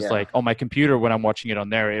 Whereas like on my computer, when I'm watching it on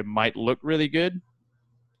there, it might look really good.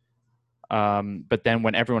 But then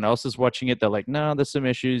when everyone else is watching it, they're like, no, there's some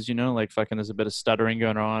issues, like fucking there's a bit of stuttering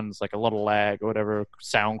going on. It's like a lot of lag or whatever.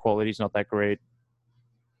 Sound quality's not that great.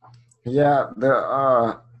 Yeah,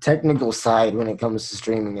 the technical side when it comes to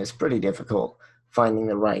streaming is pretty difficult. Finding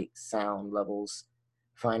the right sound levels,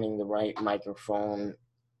 finding the right microphone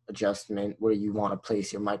adjustment, where you want to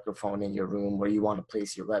place your microphone in your room, where you want to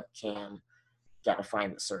place your webcam. Got to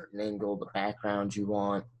find a certain angle, the background you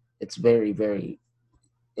want. It's very, very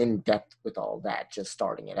in depth with all that, just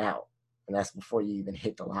starting it out. And that's before you even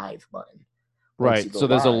hit the live button. Right. So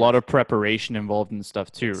there's a lot of preparation involved in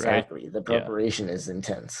stuff too, right? Exactly. The preparation is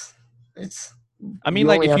intense. I mean,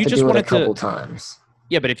 like if you just wanted a couple times.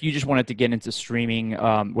 Yeah, but if you just wanted to get into streaming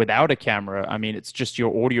without a camera, I mean, it's just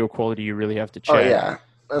your audio quality you really have to check. Oh yeah,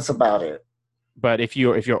 that's about it. But if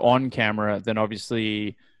you're on camera, then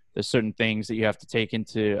obviously there's certain things that you have to take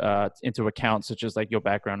into account, such as like your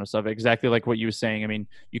background or stuff. Exactly like what you were saying. I mean,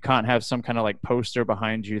 you can't have some kind of like poster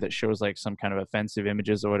behind you that shows like some kind of offensive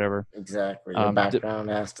images or whatever. Exactly. Your background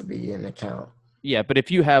has to be in account. Yeah, but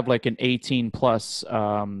if you have like an 18 plus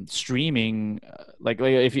streaming, like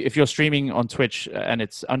if you're streaming on Twitch and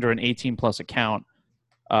it's under an 18 plus account,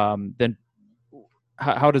 then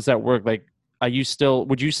how does that work? Like,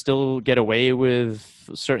 would you still get away with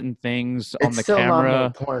certain things on the camera?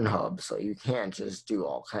 It's still not Pornhub, so you can't just do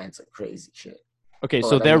all kinds of crazy shit. Okay, but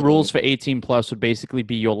so their rules for 18 plus would basically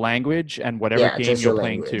be your language and whatever game you're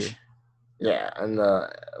playing too. Yeah, and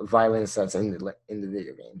the violence that's in the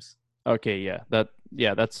video games. Okay, yeah, that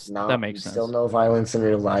Not makes still sense. no violence in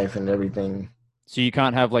real life and everything. So you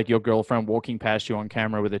can't have like your girlfriend walking past you on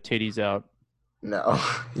camera with her titties out. No,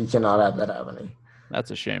 you cannot have that happening. That's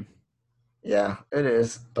a shame. Yeah, it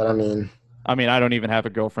is. But I mean, I don't even have a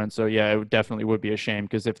girlfriend, so yeah, it definitely would be a shame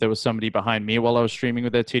because if there was somebody behind me while I was streaming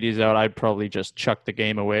with their titties out, I'd probably just chuck the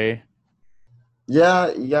game away.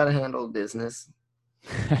 yeah, you gotta handle business.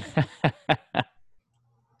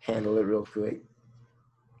 Handle it real quick.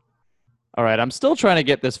 All right, I'm still trying to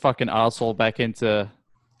get this fucking asshole back into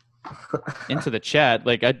the chat.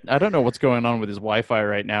 Like, I don't know what's going on with his Wi-Fi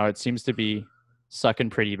right now. It seems to be sucking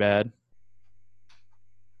pretty bad.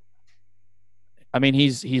 I mean,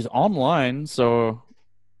 he's online, so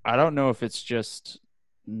I don't know if it's just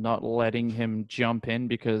not letting him jump in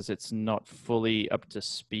because it's not fully up to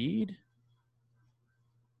speed.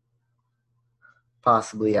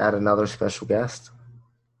 Possibly add another special guest.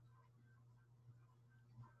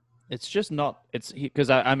 It's just not. It's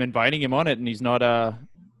because I'm inviting him on it, and he's not.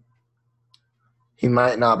 He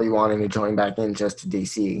might not be wanting to join back in just to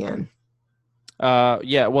DC again.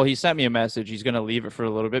 Yeah. Well, he sent me a message. He's gonna leave it for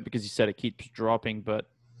a little bit because he said it keeps dropping. But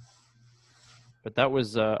that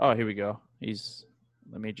was. Oh, here we go.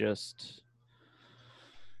 Let me just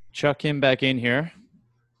chuck him back in here.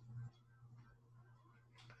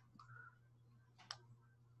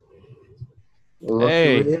 Look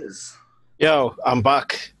Hey. who it is. Yo, I'm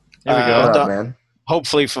back. There we go. What up, man?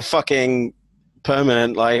 Hopefully for fucking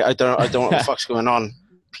permanent. Like I don't know what the fuck's going on.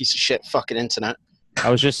 Piece of shit fucking internet. I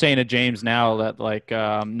was just saying to James now that like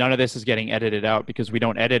none of this is getting edited out because we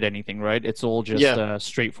don't edit anything, right? It's all just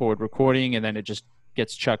straightforward recording, and then it just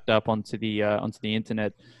gets chucked up onto the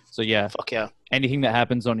internet. So yeah, fuck yeah. Anything that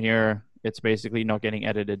happens on here, it's basically not getting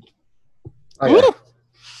edited. Oh, yeah.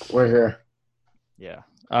 We're here. Yeah.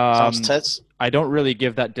 Sounds tits. I don't really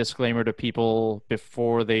give that disclaimer to people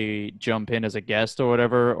before they jump in as a guest or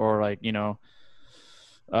whatever, or like, you know,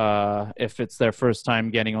 if it's their first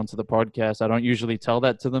time getting onto the podcast, I don't usually tell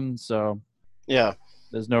that to them. So yeah,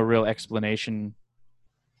 there's no real explanation.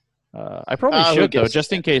 I probably should though,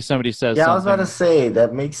 just in case somebody says yeah, something. I was about to say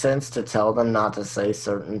that makes sense to tell them not to say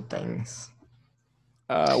certain things.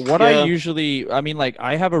 I usually, I mean, like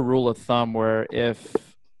I have a rule of thumb where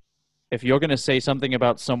if you're going to say something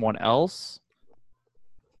about someone else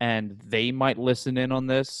and they might listen in on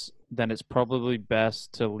this, then it's probably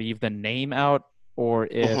best to leave the name out, or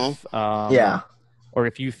if or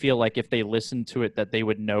if you feel like if they listen to it that they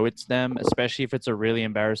would know it's them, especially if it's a really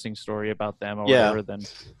embarrassing story about them or whatever, then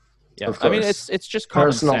I mean it's just common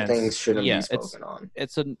personal sense. Things shouldn't be spoken on.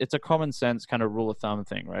 It's a common sense kind of rule of thumb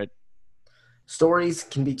thing, right? Stories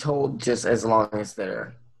can be told just as long as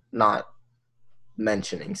they're not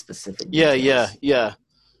mentioning specific details. Yeah.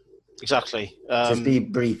 Exactly. Just be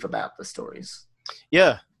brief about the stories.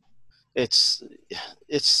 Yeah. It's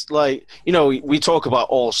like, you know, we talk about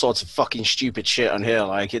all sorts of fucking stupid shit on here.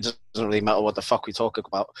 Like, it doesn't really matter what the fuck we talk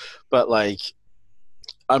about. But, like,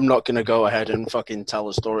 I'm not going to go ahead and fucking tell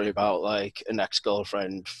a story about, like, an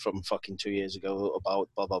ex-girlfriend from fucking 2 years ago about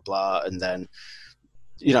blah, blah, blah. And then,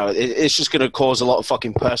 you know, it's just going to cause a lot of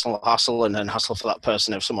fucking personal hassle and then hassle for that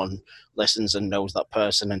person if someone listens and knows that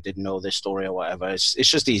person and didn't know this story or whatever. It's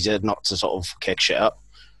just easier not to sort of kick shit up.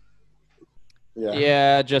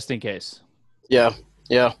 Yeah, just in case. Yeah.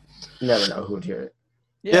 You never know who'd hear it.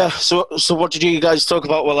 Yeah. So what did you guys talk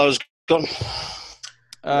about while I was gone?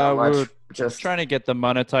 We were just trying to get the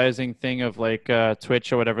monetizing thing of like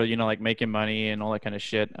Twitch or whatever, you know, like making money and all that kind of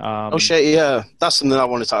shit. Oh shit, yeah, that's something I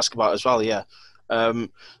wanted to ask about as well. Yeah.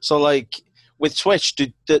 So like with Twitch,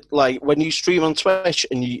 did like when you stream on Twitch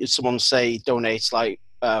and someone say donates like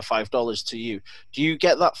 $5 to you, do you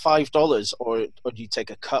get that $5 or do you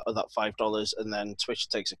take a cut of that $5 and then Twitch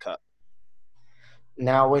takes a cut?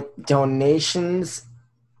 Now with donations,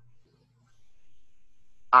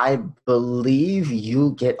 I believe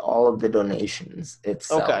you get all of the donations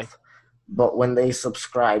itself. Okay. But when they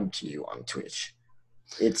subscribe to you on Twitch,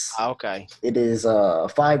 it's okay. It is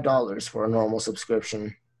 $5 for a normal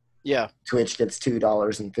subscription. Yeah. Twitch gets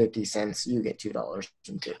 $2.50. You get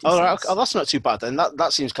 $2.50. Oh, that's not too bad then.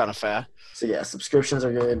 That seems kind of fair. So yeah, subscriptions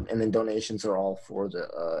are good, and then donations are all for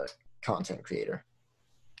the content creator.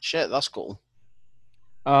 Shit, that's cool.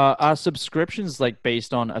 Are subscriptions like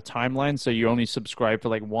based on a timeline? So you only subscribe for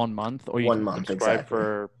like 1 month, or you can subscribe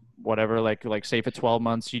for whatever? Like say for 12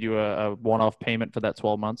 months, you do a one-off payment for that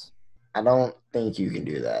 12 months. I don't think you can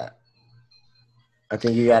do that. I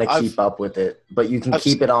think you got to I've keep up with it, but you can I've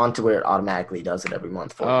keep it on to where it automatically does it every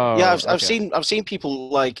month for you. yeah, Oh, okay. I've seen people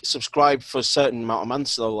like subscribe for a certain amount of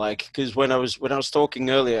months though, like because when I was talking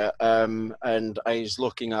earlier, and I was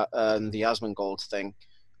looking at the Asmongold thing,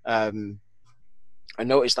 um, I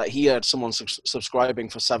noticed that he had someone subscribing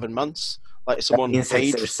for 7 months, like That someone means it's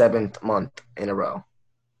paid. their seventh month in a row.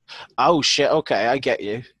 Oh shit! Okay, I get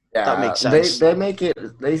you. That Yeah, makes they sense. they make it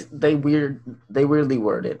they weirdly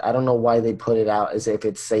word it. I don't know why they put it out as if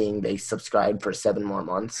it's saying they subscribed for 7 more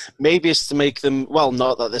months. Maybe it's to make them, well,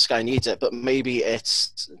 not that this guy needs it, but maybe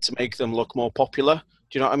it's to make them look more popular.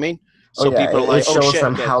 Do you know what I mean? Oh So yeah, people are it like, oh shows shit,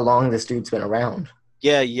 them okay, how long this dude's been around.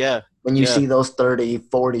 yeah, yeah, When you yeah, see those 30,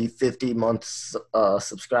 40, 50 months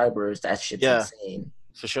subscribers, that shit's yeah, insane.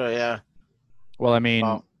 for sure, yeah. Well, I mean,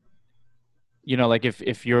 Wow. like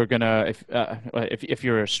if you're gonna if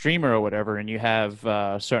you're a streamer or whatever, and you have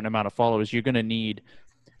a certain amount of followers, you're gonna need.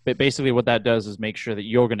 But basically, what that does is make sure that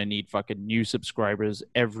you're gonna need fucking new subscribers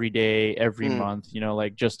every day, every Mm, month.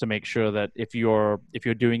 Like just to make sure that if you're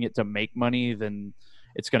doing it to make money, then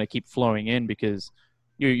it's gonna keep flowing in because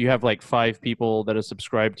you have like 5 people that are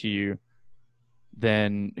subscribed to you.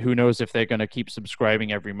 Then who knows if they're gonna keep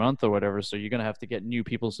subscribing every month or whatever. So you're gonna have to get new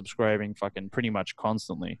people subscribing fucking pretty much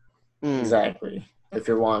constantly. mm, Exactly. If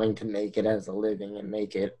you're wanting to make it as a living and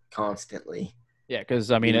make it constantly, Yeah,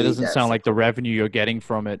 because I you mean, it need doesn't that sound like the support. revenue you're getting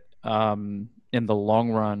from it in the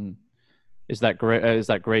long run is that great. Is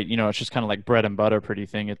that great? It's just kind of like bread and butter, pretty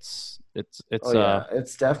thing. Oh yeah,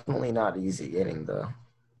 it's definitely not easy getting the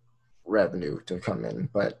revenue to come in,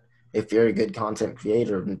 but if you're a good content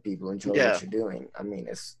creator and people enjoy yeah, what you're doing, I mean,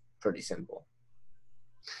 it's pretty simple.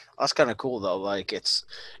 that's kind of cool though. Like it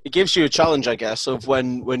gives you a challenge, I guess, of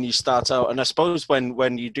when you start out, and I suppose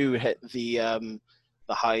when you do hit the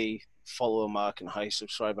high follower mark and high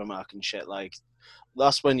subscriber mark and shit, like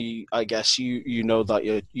that's when I guess you know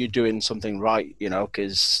that you're doing something right,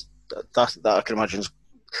 because that I can imagine is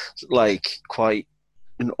like quite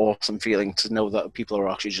an awesome feeling to know that people are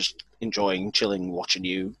actually just enjoying, chilling, watching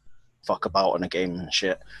you fuck about in a game and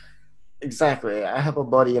shit. Exactly. I have a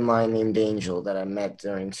buddy of mine named Angel that I met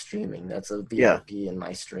during streaming. That's a Yeah, VIP in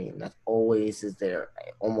my stream. That always is there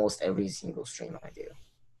almost every single stream I do.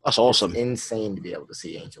 that's It's awesome. insane to be able to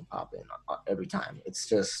see Angel pop in every time. It's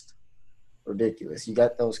just ridiculous. You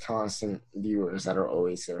got those constant viewers that are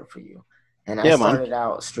always there for you. And I Yeah, man. started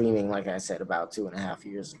out streaming, like I said, about 2.5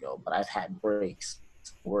 years ago, but I've had breaks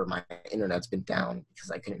where my internet's been down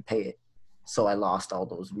because I couldn't pay it. So I lost all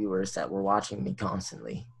those viewers that were watching me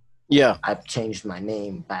constantly. Yeah, I've changed my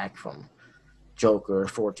name back from Joker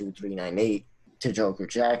 42398 to Joker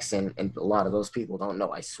Jackson, and a lot of those people don't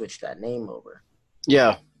know I switched that name over.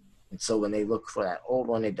 yeah. And so when they look for that old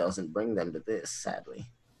one, it doesn't bring them to this, sadly.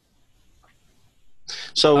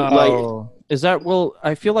 So like, Oh, is that well?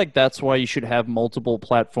 I feel like that's why you should have multiple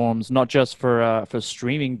platforms, not just for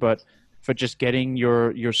streaming, but for just getting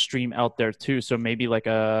your stream out there too. So maybe like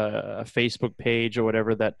a Facebook page or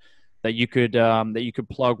whatever that you could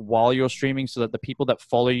plug while you're streaming, so that the people that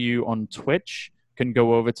follow you on Twitch can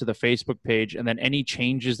go over to the Facebook page, and then any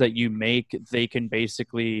changes that you make, they can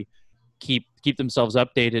basically keep themselves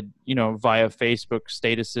updated, via Facebook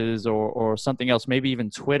statuses or something else, maybe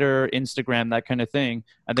even Twitter, Instagram, that kind of thing.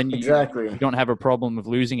 And then you Exactly. don't have a problem of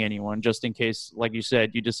losing anyone, just in case, like you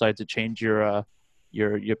said, you decide to change your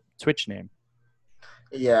Twitch name.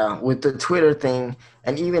 Yeah, with the Twitter thing,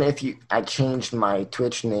 and even if I changed my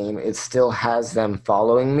Twitch name, it still has them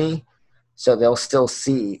following me, so they'll still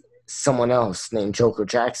see someone else named Joker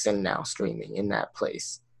Jackson now streaming in that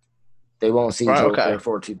place. They won't see right, Joker okay,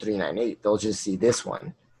 42398. They'll just see this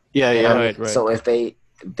one. yeah, And I yeah. mean, Right, right. so if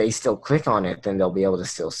they still click on it, then they'll be able to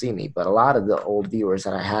still see me. But a lot of the old viewers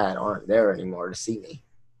that I had aren't there anymore to see me,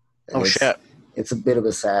 and Oh shit. it's a bit of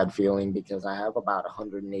a sad feeling because I have about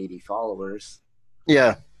 180 followers,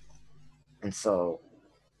 Yeah. and so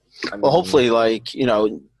I Well, mean, hopefully, like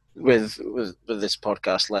with this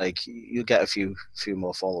podcast, like you get a few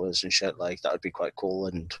more followers and shit. Like that would be quite cool.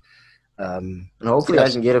 and hopefully I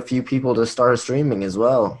Yes, can get a few people to start streaming as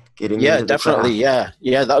well, getting yeah, into the definitely, craft. yeah,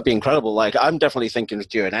 yeah, that would be incredible. Like I'm definitely thinking of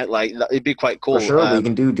doing it. Like it'd be quite For cool. sure, we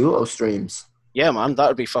can do duo streams. Yeah, man, that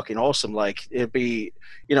would be fucking awesome. Like it'd be,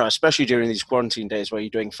 especially during these quarantine days where you're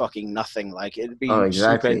doing fucking nothing. Like it'd Oh, be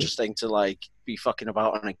super exactly. interesting to like be fucking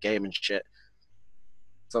about on a game and shit.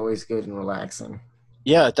 It's always good and relaxing.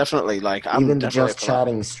 Yeah, definitely. Like I'm Even the definitely just up for that.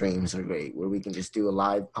 chatting streams are great, where we can just do a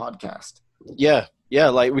live podcast. Yeah, yeah.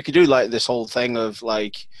 Like we could do like this whole thing of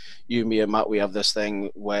like you, me, and Matt. We have this thing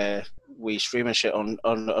where we stream and shit on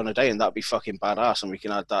a day, and that'd be fucking badass. And we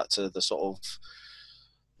can add that to the sort of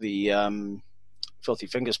the Filthy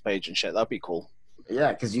Fingers page and shit. That'd be cool.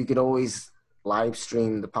 Yeah, because you could always live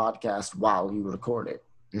stream the podcast while you record it.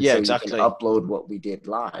 And Yeah, so you can exactly. upload what we did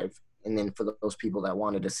live. And then for those people that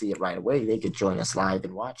wanted to see it right away, they could join us live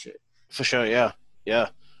and watch it. For sure, yeah.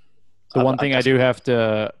 The one thing I do have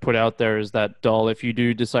to put out there is that, Doll, if you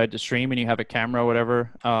do decide to stream and you have a camera or whatever,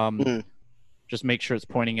 just make sure it's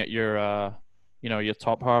pointing at your, your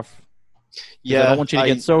top half. Yeah, I don't want you to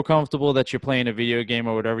get so comfortable that you're playing a video game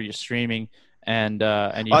or whatever you're streaming, and you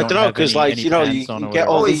I don't know, have any pants on you or get whatever.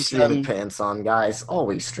 all these stream with pants on, guys.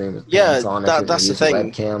 Always stream with yeah, pants on if you're that's the thing.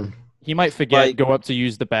 Webcam. He might forget, go up to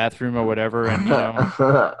use the bathroom or whatever,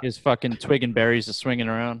 and his fucking twig and berries are swinging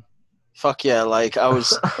around. Fuck yeah! Like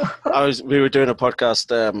we were doing a podcast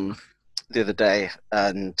the other day,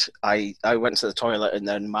 and I went to the toilet, and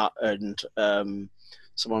then Matt and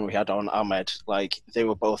someone we had on, Ahmed, like they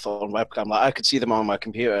were both on webcam. Like I could see them on my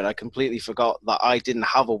computer, and I completely forgot that I didn't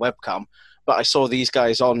have a webcam. But I saw these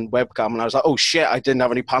guys on webcam, and I was like, "Oh shit! I didn't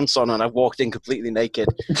have any pants on," and I walked in completely naked,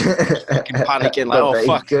 fucking panicking, like, "Oh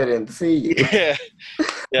fuck!" Couldn't see you. Yeah,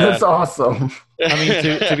 that's awesome. I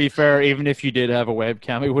mean, to be fair, even if you did have a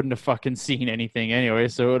webcam, it wouldn't have fucking seen anything anyway,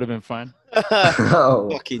 so it would have been fine.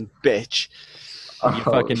 Fucking bitch! You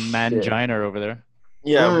fucking mangina over there.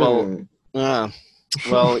 Yeah,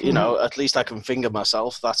 well, at least I can finger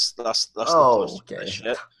myself. That's the plus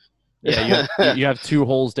shit. Yeah, you have 2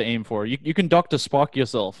 holes to aim for. You can Dr. Spock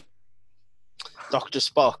yourself. Dr.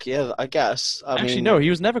 Spock, yeah, I guess. Actually, no, he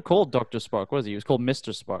was never called Dr. Spock, was he? He was called Mr.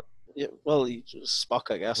 Spock. Yeah, well, Spock,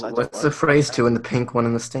 I guess. What's the phrase, 2 in the pink, 1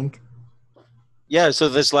 in the stink? Yeah, so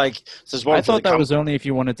there's one. I thought that was only if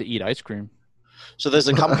you wanted to eat ice cream. So there's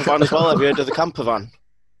a camper van as well. Have you heard of the camper van?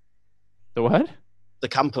 The what? The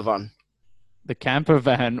camper van. The camper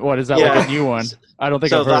van? What, is that like a new one? I don't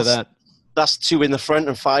think I've heard of that. That's 2 in the front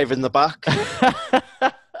and 5 in the back.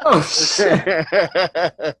 Oh, shit.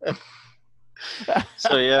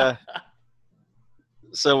 So, yeah.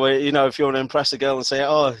 So, if you want to impress a girl and say,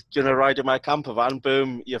 "Oh, do you want to ride in my camper van?"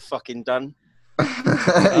 Boom, you're fucking done.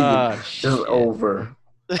 Just over.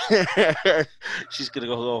 She's going to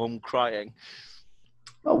go home crying.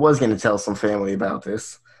 I was going to tell some family about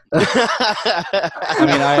this. I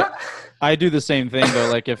mean, I do the same thing, though.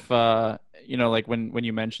 Like if... like when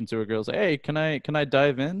you mention to a girl, like, "Hey, can I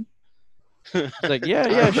dive in?" It's like,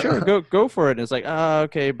 yeah, sure, go for it. And it's like,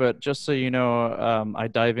 okay, but just so you know, I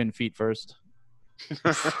dive in feet first.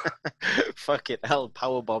 Fucking hell,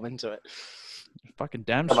 powerbomb into it. Fucking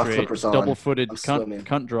damn straight, double-footed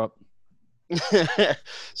cunt drop.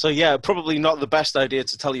 So yeah, probably not the best idea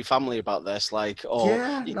to tell your family about this. Like,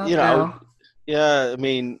 I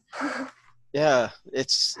mean, yeah,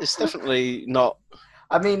 it's definitely not.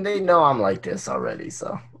 I mean, they know I'm like this already,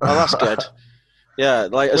 so. Oh, that's good. Yeah,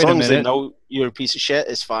 like as long as they know you're a piece of shit,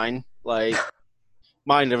 it's fine. Like,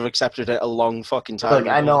 mine have accepted it a long fucking time. Look,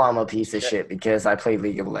 I know I'm a piece of shit because I play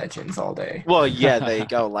League of Legends all day. Well, yeah, there you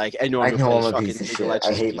go. Like anyone who plays fucking League of Legends,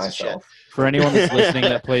 I hate myself. For anyone that's listening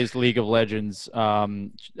that plays League of Legends, I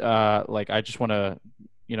just want to,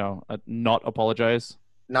 not apologize.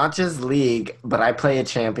 Not just League, but I play a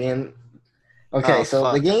champion. Okay,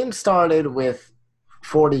 the game started with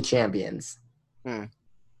 40 champions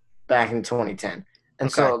back in 2010.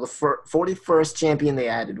 And so the 41st champion they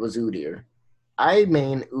added was Udyr. I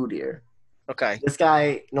main Udyr. Okay. This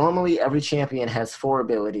guy, normally every champion has 4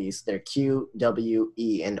 abilities. They're Q, W,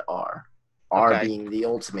 E, and R. R being the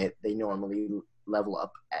ultimate, they normally level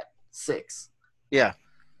up at 6. Yeah.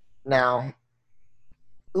 Now,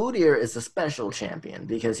 Udyr is a special champion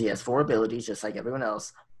because he has 4 abilities just like everyone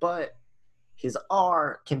else, but his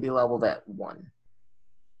R can be leveled at 1.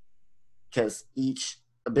 Because each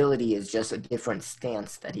ability is just a different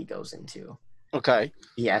stance that he goes into. Okay.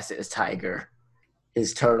 He has his tiger,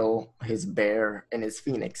 his turtle, his bear, and his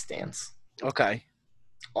phoenix stance. Okay.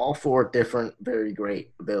 All 4 different, very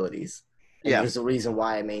great abilities. And yeah. There's a reason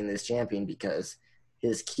why I main this champion, because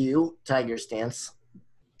his Q, tiger stance,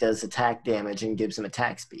 does attack damage and gives him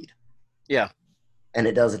attack speed. Yeah. And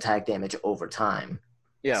it does attack damage over time.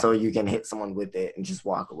 Yeah. So you can hit someone with it and just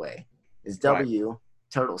walk away. His W,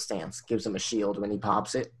 turtle stance, gives him a shield when he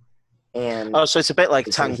pops it. And so it's a bit like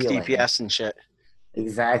tank DPS and shit.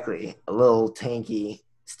 Exactly. A little tanky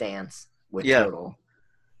stance with turtle.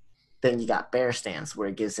 Then you got bear stance, where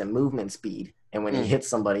it gives him movement speed. And when he hits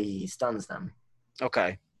somebody, he stuns them.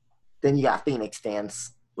 Okay. Then you got phoenix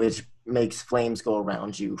stance, which makes flames go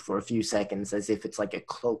around you for a few seconds as if it's like a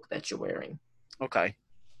cloak that you're wearing. Okay.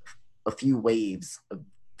 A few waves of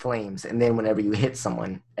flames, and then whenever you hit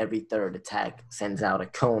someone, every third attack sends out a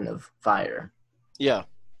cone of fire. Yeah.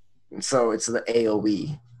 And so it's the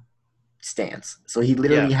AoE stance. So he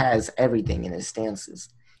literally has everything in his stances.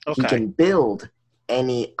 Okay. He can build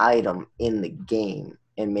any item in the game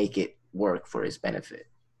and make it work for his benefit.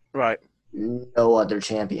 Right. No other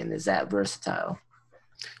champion is that versatile.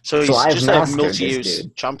 So he's I've just a mastered multi-use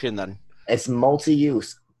champion then. It's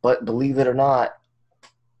multi-use, but believe it or not,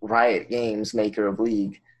 Riot Games, maker of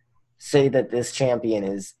League, say that this champion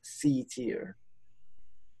is C tier.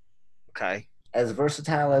 Okay. As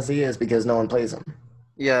versatile as he is, because no one plays him.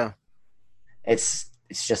 Yeah. It's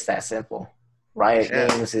just that simple. Riot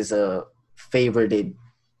Games is a favorited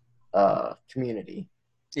community.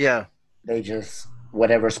 Yeah. They just,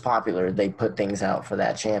 whatever's popular, they put things out for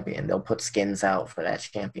that champion. They'll put skins out for that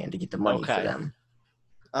champion to get the money for them.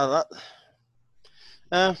 Oh,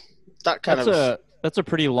 that kind of... That's a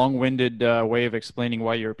pretty long-winded way of explaining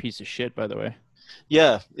why you're a piece of shit, by the way.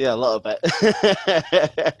 Yeah, a little bit.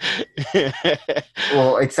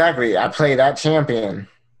 Well, exactly. I play that champion.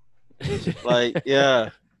 Like, yeah.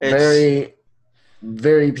 Very,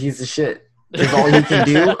 very piece of shit. If all you can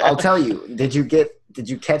do, I'll tell you. Did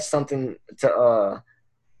you catch something to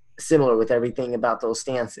similar with everything about those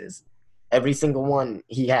stances? Every single one,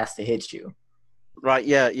 he has to hit you. Right,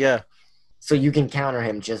 yeah. So you can counter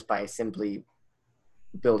him just by simply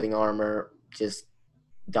building armor, just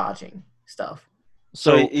dodging stuff.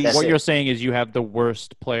 So what you're saying is you have the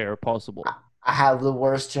worst player possible. I have the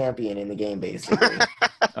worst champion in the game, basically.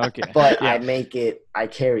 Okay. But yeah. I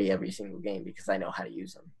carry every single game because I know how to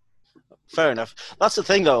use them. Fair enough. That's the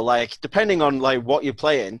thing, though. Like, depending on like what you're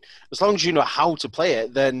playing, as long as you know how to play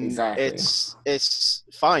it, then it's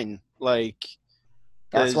fine. Like,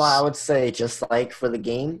 that's why I would say, just like for the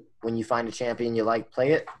game, when you find a champion you like,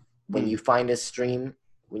 play it. When you find a stream,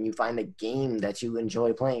 when you find a game that you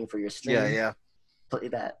enjoy playing for your stream, play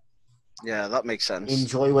that. Yeah, that makes sense.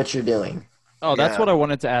 Enjoy what you're doing. Oh, that's what I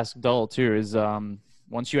wanted to ask Dull too. Is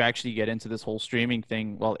once you actually get into this whole streaming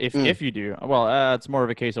thing, well, if you do, well, it's more of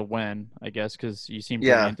a case of when, I guess, because you seem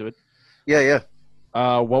pretty into it. Yeah.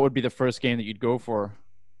 What would be the first game that you'd go for?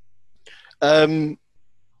 I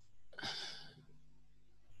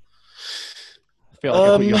feel like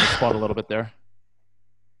I put you on the spot a little bit there.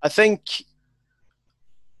 I think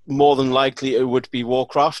more than likely it would be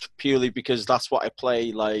Warcraft, purely because that's what I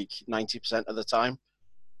play like 90% of the time.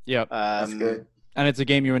 Yeah, that's good. And it's a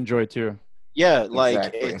game you enjoy too. Yeah,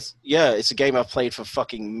 like it's a game I've played for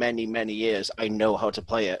fucking many, many years. I know how to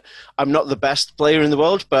play it. I'm not the best player in the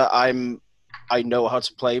world, but I know how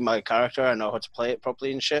to play my character. I know how to play it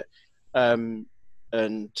properly and shit. And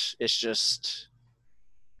it's just,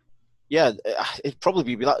 it'd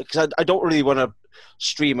probably be that, because I don't really want to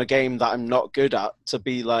stream a game that I'm not good at to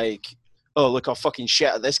be like, oh, look how fucking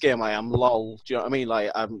shit at this game I am, lol. Do you know what I mean?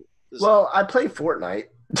 Like, I play Fortnite.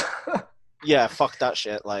 Yeah, fuck that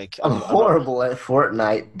shit. Like, I'm horrible at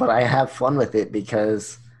Fortnite, but I have fun with it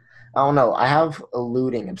because, I don't know, I have a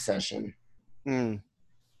looting obsession. I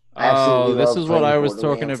absolutely this is what I was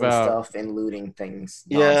talking about. Stuff and looting things nonstop.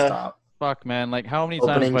 Yeah. Fuck, man. Like, how many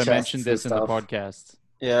times have I mentioned this in the podcast?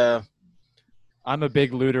 Yeah. I'm a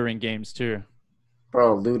big looter in games, too.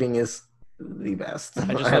 Bro, looting is the best. I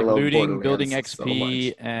just like looting, building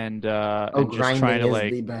XP, and just trying to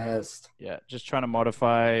like the best. Yeah, just trying to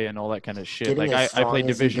modify and all that kind of shit. Getting like I play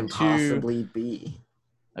Division 2. Possibly be.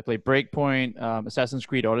 I play Breakpoint. Assassin's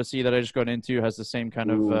Creed Odyssey that I just got into has the same kind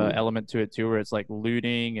of element to it too, where it's like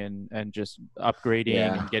looting and just upgrading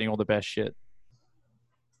and getting all the best shit.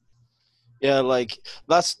 Yeah, like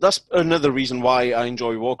that's another reason why I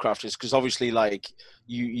enjoy Warcraft, is because obviously like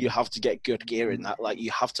you have to get good gear in that. Like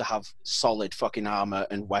you have to have solid fucking armor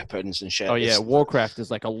and weapons and shit. Oh yeah, Warcraft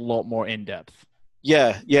is like a lot more in depth.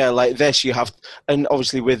 Yeah, like this you have, and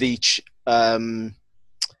obviously with each item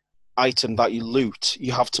that you loot,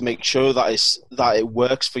 you have to make sure that it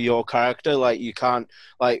works for your character. Like you can't,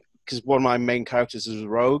 like, because one of my main characters is a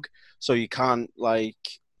rogue, so you can't, like,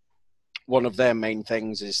 one of their main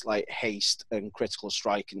things is like haste and critical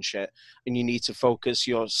strike and shit, and you need to focus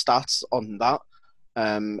your stats on that.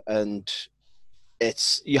 And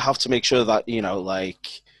you have to make sure that, you know,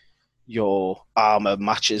 like your armor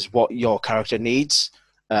matches what your character needs.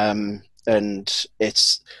 And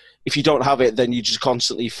it's, if you don't have it, then you're just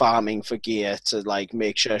constantly farming for gear to like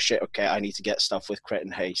make sure shit, okay, I need to get stuff with crit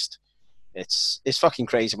and haste. It's fucking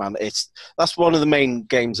crazy, man. That's one of the main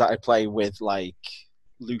games that I play with like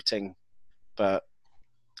looting, but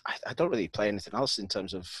I don't really play anything else in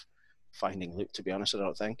terms of finding loot, to be honest. I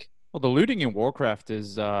don't think. Well, the looting in Warcraft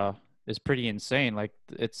is pretty insane. Like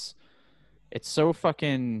it's so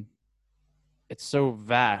fucking, it's so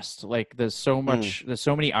vast. Like there's so much, there's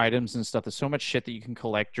so many items and stuff. There's so much shit that you can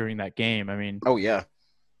collect during that game. I mean, oh yeah.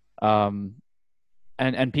 And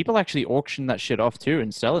And people actually auction that shit off too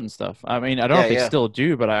and sell it and stuff. I mean, I don't know Yeah, if they yeah. still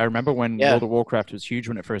do, but I remember when Yeah. World of Warcraft was huge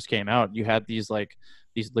when it first came out. You had these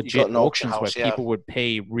You got legit an auction auctions where house, yeah. people would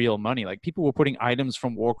pay real money. Like people were putting items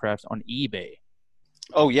from Warcraft on eBay.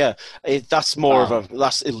 Oh yeah, that's more of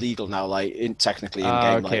that's illegal now. Like technically in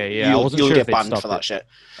game, like Okay, yeah, I wasn't you'll sure if get they'd banned for stopped that it. shit.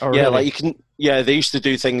 Oh, Yeah, really? like you can. Yeah, they used to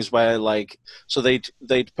do things where like so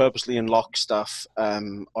they'd purposely unlock stuff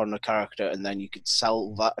on a character, and then you could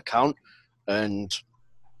sell that account, and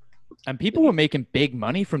people were making big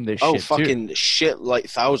money from this shit fucking too. shit, like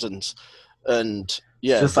thousands, and It's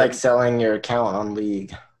yeah, just like selling your account on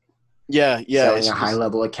League. yeah, Selling a high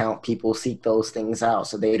level account, people seek those things out,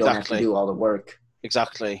 so they don't have to do all the work.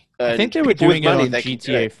 Exactly. I think they were doing it on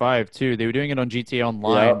GTA 5 too. They were doing it on GTA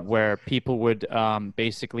Online, where people would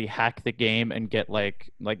basically hack the game and get like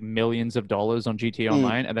millions of dollars on GTA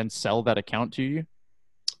Online, and then sell that account to you.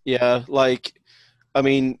 Yeah, like, I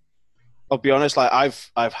mean, I'll be honest. Like,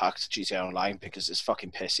 I've hacked GTA Online because it's fucking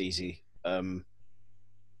piss easy.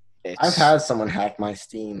 I've had someone hack my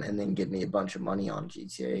Steam and then give me a bunch of money on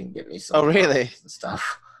GTA and get me some. Oh, really? And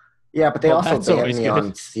stuff. Yeah, but they also banned me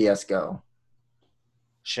on CS:GO.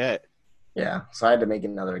 Shit. Yeah, so I had to make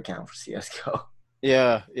another account for CS:GO.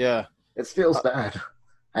 Yeah, yeah. It feels bad.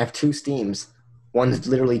 I have 2 Steams. One's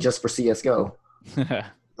literally just for CS:GO.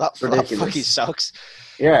 That's ridiculous. That fucking sucks.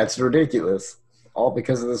 Yeah, it's ridiculous. All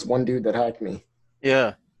because of this one dude that hacked me.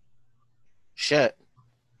 Yeah. Shit.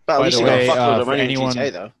 But at least you got a fuckload of money in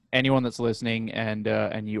GTA, though. Anyone that's listening and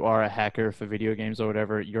you are a hacker for video games or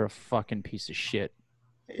whatever, you're a fucking piece of shit.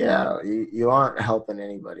 Yeah, you aren't helping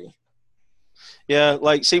anybody. Yeah,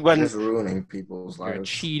 like, see, when... You're just ruining people's lives. You're a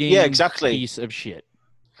cheating piece of shit.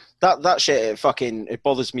 That shit, it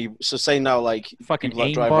bothers me. So say now, like... Fucking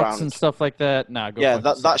aimbots and stuff like that? Nah, go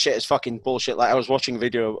that shit is fucking bullshit. Like, I was watching a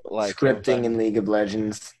video, like... Scripting in League of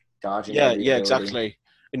Legends, dodging Yeah, exactly.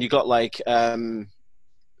 And you got, like...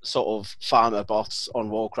 sort of farmer bots on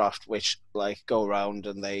Warcraft, which like go around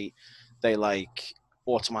and they like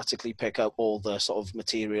automatically pick up all the sort of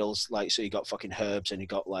materials. Like, so you got fucking herbs and you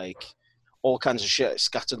got like all kinds of shit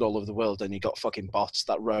scattered all over the world, and you got fucking bots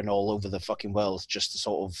that run all over the fucking world just to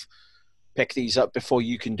sort of pick these up before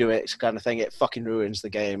you can do it, kind of thing. It fucking ruins the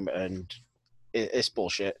game, and it's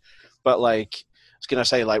bullshit. But like, I was gonna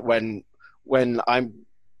say, like, when I'm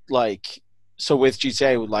like, so with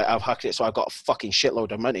GTA, like, I've hacked it, so I've got a fucking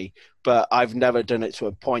shitload of money, but I've never done it to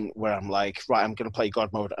a point where I'm like, right, I'm going to play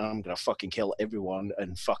God mode and I'm going to fucking kill everyone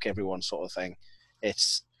and fuck everyone sort of thing.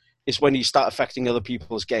 It's when you start affecting other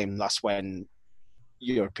people's game, that's when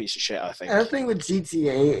you're a piece of shit, I think. And the thing with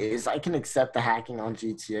GTA is I can accept the hacking on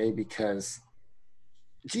GTA because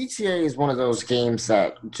GTA is one of those games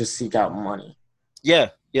that just seek out money. Yeah.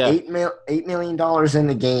 $8 million in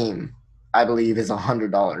the game, I believe, is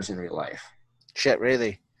 $100 in real life. Shit,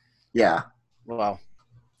 really? Yeah. Wow.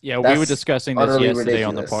 Yeah, we were discussing this yesterday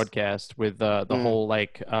on the ridiculous. podcast with the whole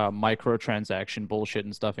like microtransaction bullshit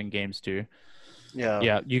and stuff in games too.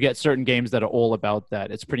 Yeah, you get certain games that are all about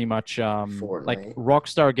that. It's pretty much like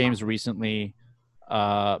Rockstar Games recently.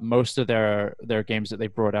 Most of their games that they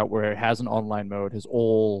brought out where it has an online mode it's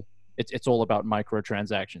all about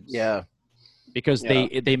microtransactions. Yeah. Because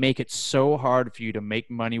they make it so hard for you to make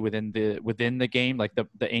money within the game, like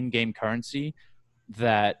the in-game currency,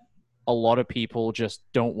 that a lot of people just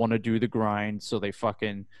don't want to do the grind. So they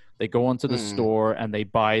go onto the store and they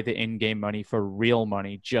buy the in-game money for real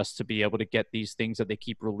money just to be able to get these things that they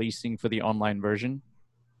keep releasing for the online version.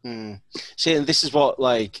 See, and this is what,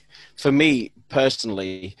 like, for me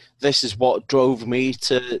personally, this is what drove me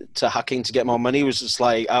to hacking to get more money. It was just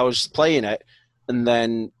like I was playing it, and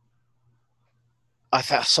then I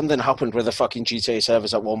thought something happened with the fucking GTA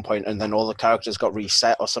servers at one point, and then all the characters got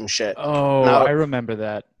reset or some shit. Oh, I remember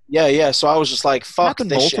that. Yeah. So I was just like, "Fuck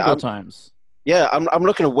this shit." Multiple times. Yeah, I'm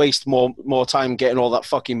looking to waste more time getting all that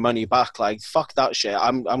fucking money back. Like, fuck that shit.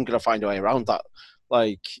 I'm gonna find a way around that.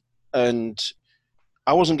 Like, and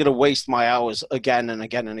I wasn't gonna waste my hours again and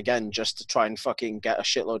again and again just to try and fucking get a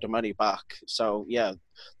shitload of money back. So yeah,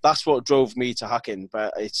 that's what drove me to hacking.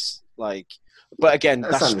 But it's like, but again,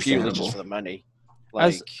 that's purely just for the money.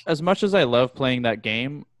 Like, as much as I love playing that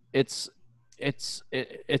game, it's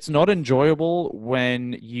not enjoyable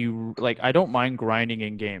when you like. I don't mind grinding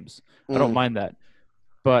in games. I don't mind that,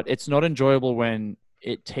 but it's not enjoyable when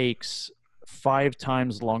it takes 5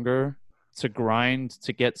 times longer to grind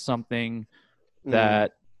to get something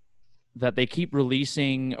that they keep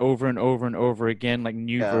releasing over and over and over again, like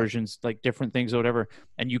new versions, like different things or whatever,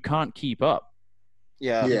 and you can't keep up.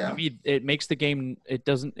 Yeah. I mean, it makes the game. It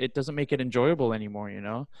doesn't make it enjoyable anymore. You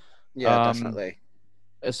know. Yeah, definitely.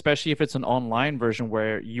 Especially if it's an online version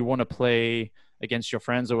where you want to play against your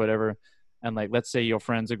friends or whatever. And like, let's say your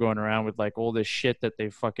friends are going around with like all this shit that they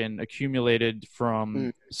fucking accumulated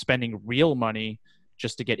from spending real money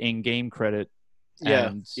just to get in-game credit. Yeah,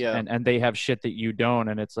 And, yeah. and they have shit that you don't.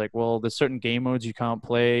 And it's like, well, there's certain game modes you can't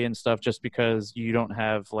play and stuff just because you don't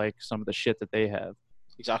have like some of the shit that they have.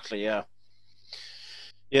 Exactly. Yeah.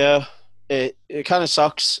 Yeah. It kind of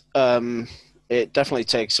sucks. It definitely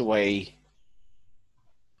takes away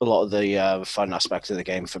a lot of the fun aspects of the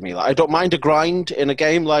game for me. Like, I don't mind a grind in a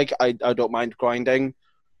game. Like, I don't mind grinding,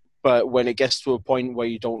 but when it gets to a point where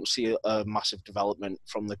you don't see a massive development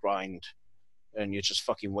from the grind and you're just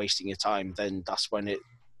fucking wasting your time, then that's when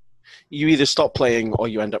you either stop playing or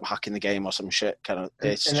you end up hacking the game or some shit. Kind of.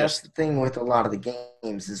 It's and just that's the thing with a lot of the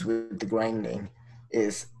games is with the grinding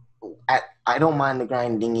is I don't mind the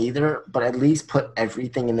grinding either, but at least put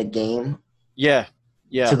everything in the game yeah.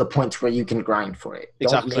 to the point where you can grind for it.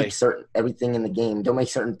 Exactly. Don't make everything in the game. Don't make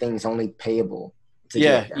certain things only payable to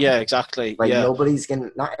yeah, get them. Yeah, exactly. Like yeah.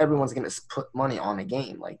 not everyone's gonna put money on a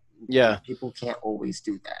game. Like people can't always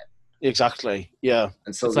do that. Exactly. Yeah.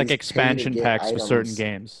 And so it's like expansion packs for certain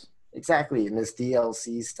games. Exactly. And this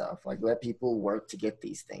DLC stuff, like let people work to get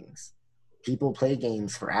these things. People play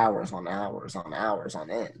games for hours on hours on hours on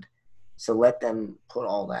end. So let them put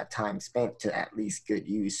all that time spent to at least good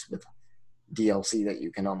use with DLC that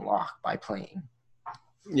you can unlock by playing.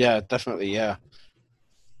 Yeah, definitely. Yeah.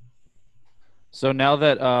 So now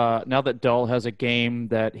that Dull has a game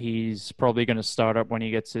that he's probably going to start up when he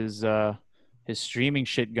gets his streaming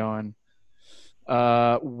shit going,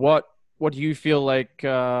 what do you feel like?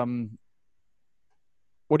 What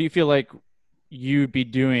do you feel like you'd be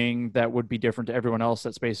doing that would be different to everyone else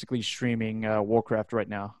that's basically streaming Warcraft right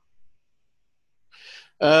now?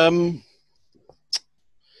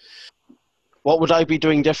 What would I be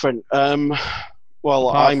doing different? Well,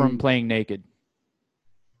 apart from playing naked.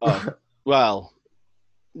 Well,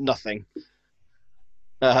 nothing.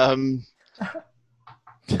 What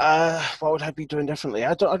would I be doing differently?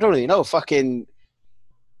 I don't really know. I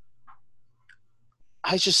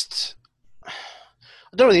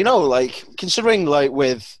don't really know. Like, considering like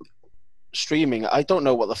with streaming, I don't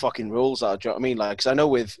know what the fucking rules are. Do you know what I mean? Like, because I know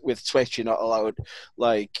with Twitch, you're not allowed,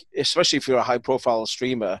 like, especially if you're a high profile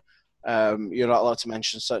streamer, you're not allowed to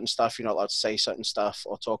mention certain stuff. You're not allowed to say certain stuff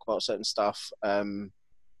or talk about certain stuff.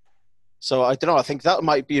 So I don't know. I think that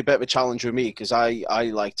might be a bit of a challenge with me because I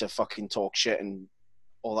like to fucking talk shit and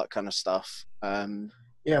all that kind of stuff.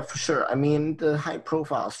 Yeah, for sure. I mean, the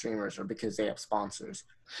high-profile streamers are because they have sponsors.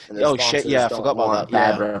 And shit! Yeah, I forgot about that.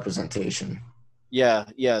 Bad representation. Yeah,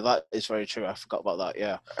 that is very true. I forgot about that.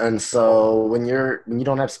 Yeah. And so when you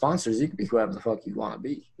don't have sponsors, you can be whoever the fuck you want to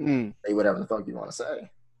be. Say whatever the fuck you want to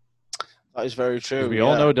say. That is very true. We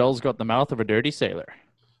all know Dull's got the mouth of a dirty sailor.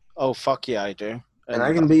 Oh fuck yeah, I do. And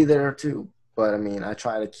I can be there too, but I mean, I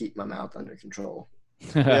try to keep my mouth under control.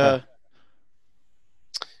 Yeah.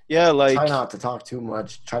 Yeah, like try not to talk too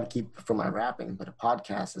much. Try to keep for my rapping, but a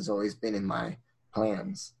podcast has always been in my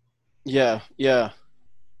plans. Yeah.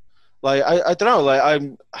 Like I don't know. Like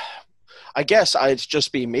I guess I'd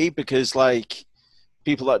just be me because like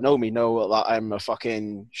people that know me know that I'm a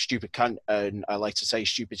fucking stupid cunt and I like to say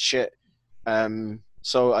stupid shit.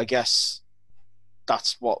 So I guess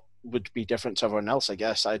that's what would be different to everyone else. I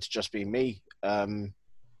guess I'd just be me. That's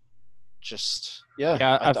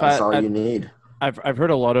all you need. I've heard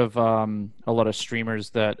a lot of streamers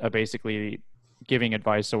that are basically giving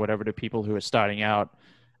advice or whatever to people who are starting out,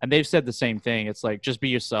 and they've said the same thing. It's like, just be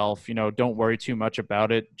yourself. Don't worry too much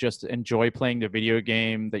about it. Just enjoy playing the video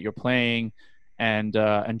game that you're playing, and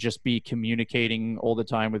just be communicating all the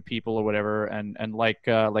time with people or whatever. And like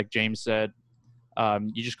James said,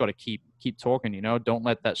 you just got to keep talking. Don't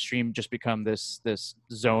let that stream just become this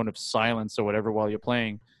zone of silence or whatever while you're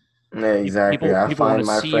playing. Yeah, exactly. People want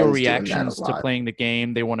to see your reactions to playing the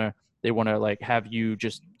game. They want to like have you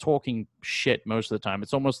just talking shit most of the time.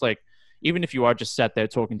 It's almost like, even if you are just sat there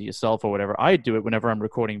talking to yourself or whatever, I do it whenever I'm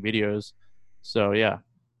recording videos. So yeah,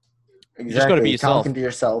 exactly. You just got to be yourself. Talking to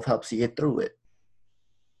yourself helps you get through it.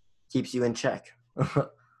 Keeps you in check.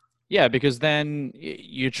 Yeah, because then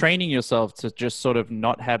you're training yourself to just sort of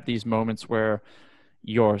not have these moments where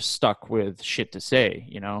you're stuck with shit to say,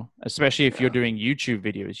 especially if you're doing YouTube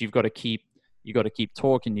videos. You got to keep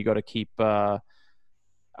talking. You got to keep, I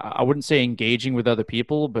wouldn't say engaging with other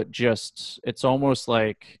people, but just, it's almost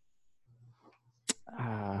like,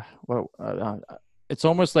 it's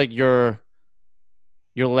almost like you're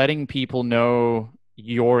letting people know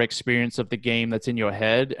your experience of the game that's in your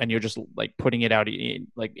head, and you're just like putting it out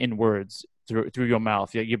in words through your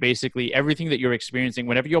mouth. You basically, everything that you're experiencing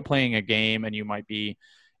whenever you're playing a game and you might be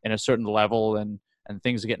in a certain level and and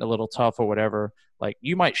things are getting a little tough or whatever, like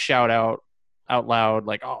you might shout out loud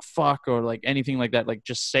like, oh fuck, or like anything like that. Like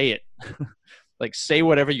just say it. Like say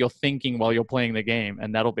whatever you're thinking while you're playing the game,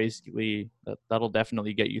 and that'll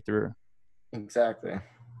definitely get you through. Exactly.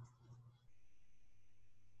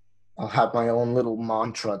 I'll have my own little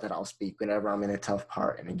mantra that I'll speak whenever I'm in a tough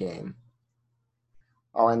part in a game.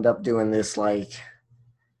 I'll end up doing this, like,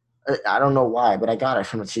 I don't know why, but I got it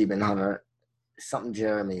from Achievement Hunter. Something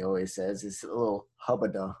Jeremy always says. It's a little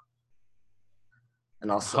hubbada. And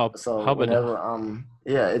also, so whenever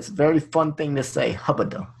yeah, it's a very fun thing to say,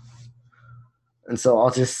 hubbada. And so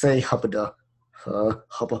I'll just say hubbada,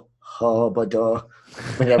 hubbada,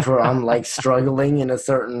 whenever I'm like struggling in a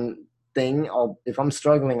certain thing. If I'm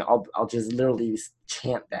struggling, I'll just literally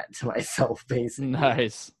chant that to myself, basically.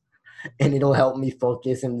 Nice. And it'll help me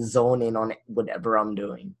focus and zone in on whatever I'm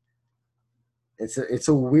doing. It's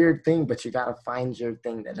a weird thing, but you gotta find your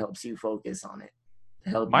thing that helps you focus on it.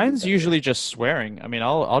 Mine's usually just swearing. I mean,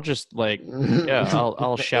 I'll just like, yeah,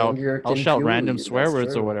 I'll shout random swear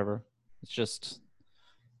words or whatever. It's just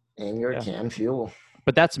anger can fuel.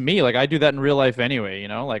 But that's me. Like I do that in real life anyway, you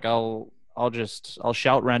know? Like I'll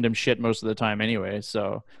shout random shit most of the time anyway.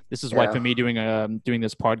 So this is why for me doing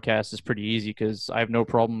this podcast is pretty easy, because I have no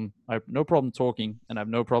problem talking, and I have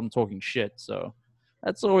no problem talking shit. So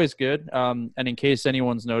that's always good. And in case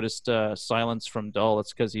anyone's noticed silence from Dull,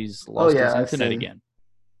 it's because he's lost his internet again.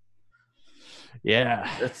 Yeah.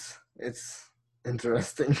 It's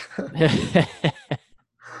interesting.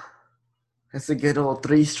 It's a good old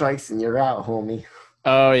 3 strikes and you're out, homie.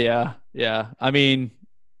 Oh yeah. Yeah. I mean,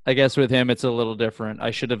 I guess with him it's a little different.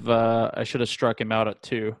 I should have struck him out at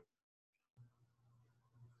 2.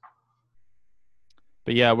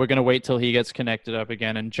 But yeah, we're gonna wait till he gets connected up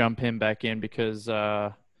again and jump him back in, because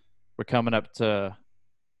we're coming up to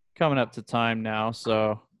time now.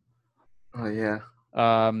 So oh yeah.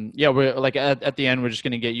 Yeah, we're like at the end we're just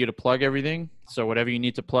gonna get you to plug everything. So whatever you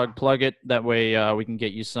need to plug it. That way we can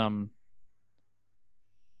get you some.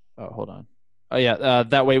 Oh, hold on. Oh yeah,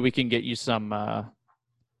 that way we can get you some.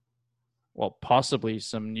 Well, possibly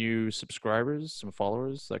some new subscribers, some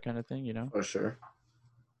followers, that kind of thing. You know. For sure.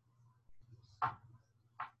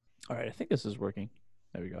 All right, I think this is working.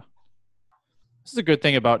 There we go. This is a good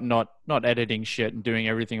thing about not editing shit and doing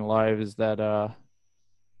everything live, is that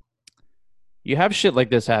you have shit like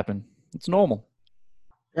this happen. It's normal.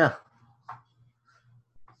 Yeah.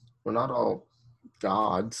 We're not all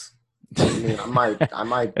gods. I mean, I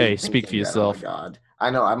might. Hey, speak for yourself. I'm a god. I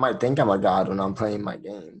know. I might think I'm a god when I'm playing my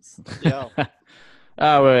games. Yeah.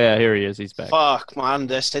 Oh well, yeah. Here he is. He's back. Fuck, man,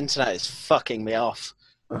 this internet is fucking me off.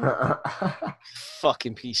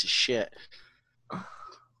 Fucking piece of shit.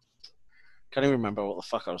 Can't even remember what the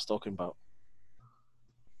fuck I was talking about.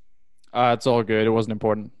 It's all good. It wasn't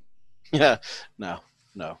important. Yeah. No.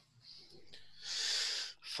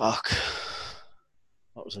 Fuck.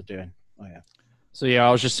 What was I doing? Oh yeah. So yeah,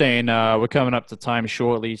 I was just saying we're coming up to time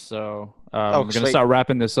shortly, so we're gonna start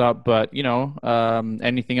wrapping this up. But you know,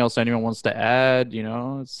 anything else anyone wants to add? You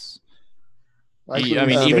know, it's. I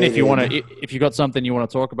mean, even if you want to, if you got something you want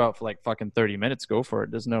to talk about for like fucking 30 minutes, go for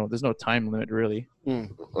it. There's no time limit really.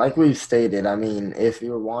 Like we've stated, I mean, if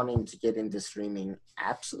you're wanting to get into streaming,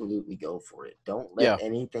 absolutely go for it. Don't let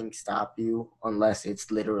anything stop you unless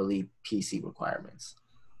it's literally PC requirements.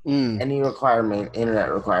 Any requirement,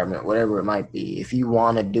 internet requirement, whatever it might be. If you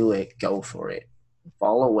want to do it, go for it.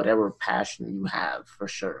 Follow whatever passion you have, for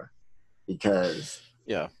sure. Because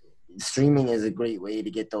streaming is a great way to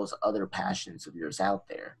get those other passions of yours out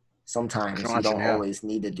there. Sometimes you don't always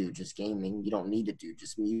need to do just gaming. You don't need to do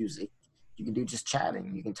just music. You can do just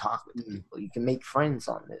chatting. You can talk with people. You can make friends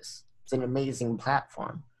on this. It's an amazing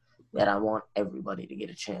platform that I want everybody to get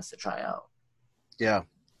a chance to try out. Yeah,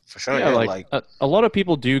 for sure. Yeah, like a lot of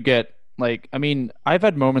people do get, like, I mean, I've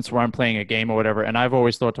had moments where I'm playing a game or whatever, and I've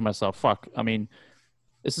always thought to myself, fuck, I mean,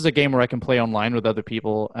 this is a game where I can play online with other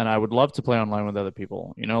people, and I would love to play online with other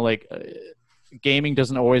people. You know, like gaming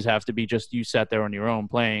doesn't always have to be just you sat there on your own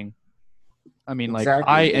playing. I mean, like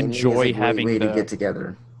I enjoy having way to get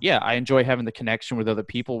together. Yeah, I enjoy having the connection with other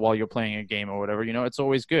people while you're playing a game or whatever. You know, it's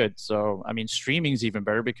always good. So, I mean, streaming's even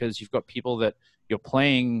better because you've got people that you're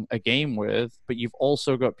playing a game with, but you've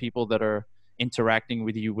also got people that are interacting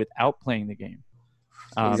with you without playing the game.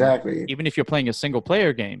 Exactly. Even if you're playing a single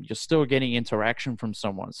player game, you're still getting interaction from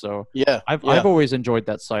someone. So I've always enjoyed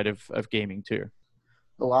that side of gaming too.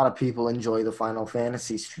 A lot of people enjoy the Final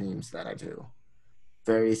Fantasy streams that I do.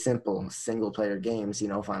 Very simple single player games, you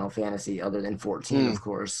know, Final Fantasy, other than 14, of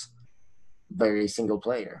course. Very single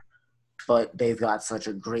player. But they've got such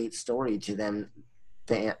a great story to them.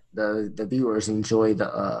 The viewers enjoy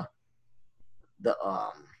the the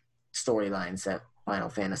storylines that Final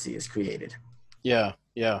Fantasy has created. Yeah,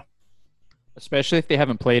 yeah. Especially if they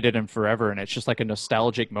haven't played it in forever, and it's just like a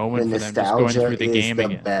nostalgic moment The for them just going nostalgia through the is game the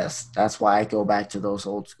again. best. That's why I go back to those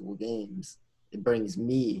old school games. It makes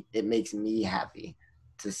me happy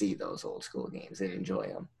to see those old school games and enjoy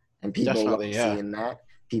them. And people love Definitely, yeah. seeing that.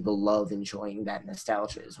 People love enjoying that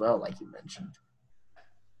nostalgia as well, like you mentioned.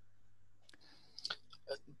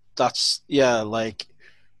 That's, yeah, like,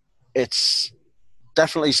 it's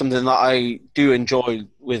definitely something that I do enjoy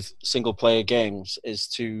with single player games is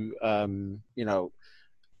to,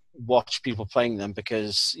 watch people playing them,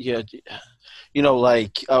 because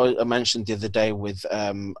like I mentioned the other day with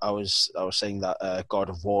I was saying that God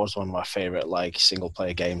of War is one of my favorite like single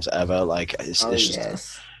player games ever. Like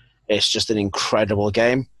Yes. it's just an incredible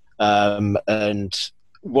game, and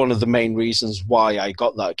one of the main reasons why I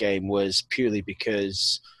got that game was purely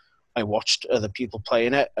because I watched other people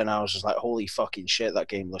playing it, and I was just like, holy fucking shit, that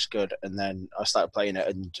game looks good. And then I started playing it,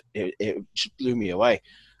 and it just blew me away.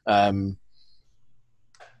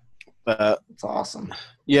 But It's awesome.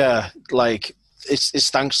 yeah, like it's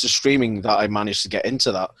thanks to streaming that I managed to get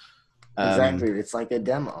into that. Exactly. It's like a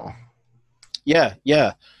demo. Yeah.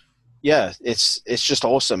 It's just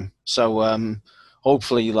awesome. So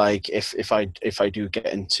hopefully, like if I do get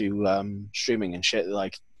into streaming and shit,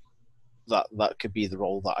 like that could be the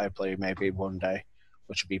role that I play maybe one day,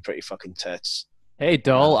 which would be pretty fucking tits. Hey,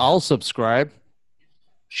 Dull, I'll subscribe.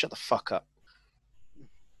 Shut the fuck up.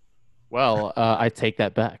 Well, I take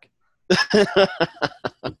that back.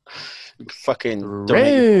 Fucking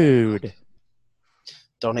rude.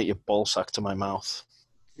 Donate your ball sack to my mouth.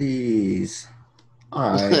 Jeez.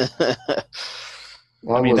 All right.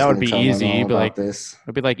 Well, I mean, that would be easy. It'd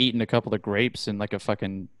be like eating a couple of grapes in like a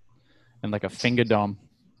finger dome.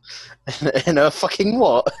 In a fucking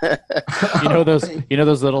what? You know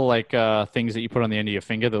those little like things that you put on the end of your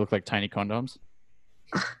finger that look like tiny condoms?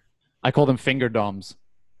 I call them finger doms.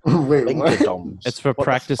 Wait, finger what? doms. It's for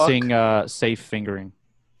practicing safe fingering.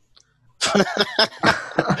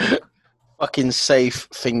 Fucking safe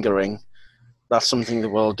fingering. That's something the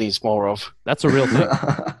world needs more of. That's a real thing.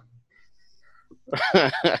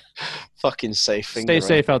 Fucking safe fingering. Stay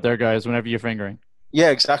safe out there, guys, whenever you're fingering. Yeah,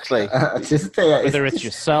 exactly. Whether it's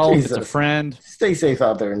yourself, Jesus. it's a friend. Stay safe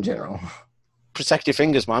out there in general. Protect your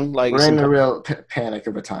fingers, man. Like we're in a real panic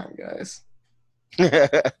of a time, guys.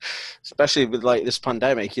 Especially with like this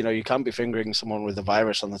pandemic, you can't be fingering someone with a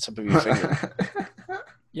virus on the tip of your finger.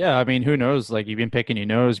 Yeah, I mean, who knows? Like, you've been picking your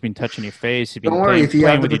nose, you've been touching your face, you've been Don't worry, if you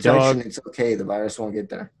have the with your dog. protection, it's okay. The virus won't get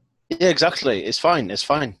there. Yeah, exactly. It's fine. It's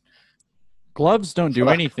fine. Gloves don't do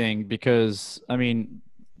anything because, I mean,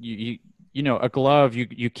 you know, a glove,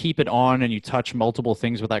 you keep it on and you touch multiple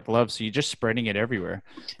things with that glove, so you're just spreading it everywhere.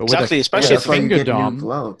 But exactly, especially a finger dom,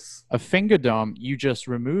 you just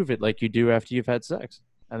remove it like you do after you've had sex,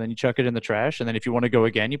 and then you chuck it in the trash, and then if you want to go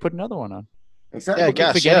again, you put another one on. Exactly. Yeah, I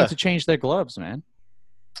guess, forgetting to change their gloves, man.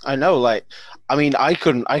 I know, like, I mean, I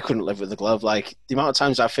couldn't live with the glove. Like, the amount of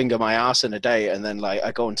times I finger my ass in a day, and then like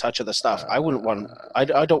I go and touch other stuff. I don't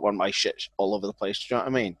want my shit all over the place. Do you know what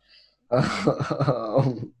I mean?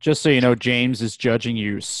 Just so you know, James is judging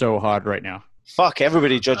you so hard right now. Fuck,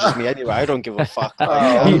 everybody judges me anyway. I don't give a fuck.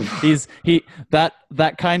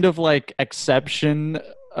 That kind of like exception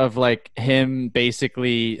of like him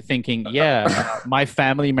basically thinking, yeah, my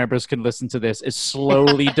family members can listen to this is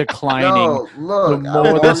slowly declining. No, look, the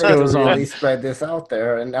more this goes on. Really spread this out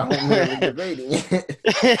there, and now I'm really debating it.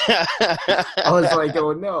 I was like,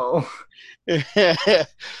 oh no.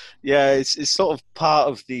 Yeah, it's sort of part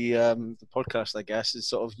of the podcast, I guess. It's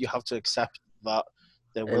sort of you have to accept that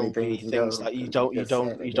there will be things that you don't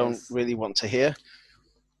really want to hear.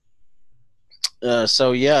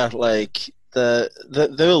 So yeah, like there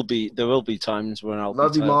will be times when I'll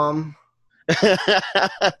love you, Mom.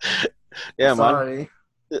 Yeah, sorry.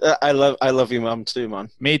 Man. I love you, Mom, too, man.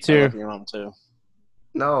 Me too. I love your mom too.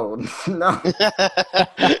 No.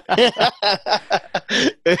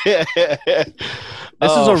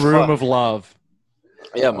 This is a room of love.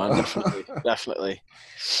 Yeah, man, definitely.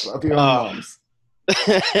 Love your moms.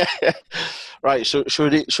 Right, so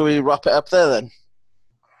should we wrap it up there then?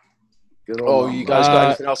 You guys got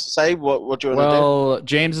anything else to say? What do you want to do? Well,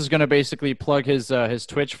 James is going to basically plug his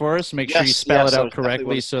Twitch for us. Make sure you spell it out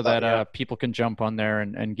correctly so that people can jump on there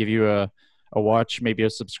and give you a watch, maybe a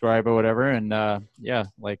subscribe or whatever. And do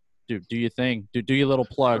your thing. Do your little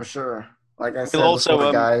plug. For sure. Like I said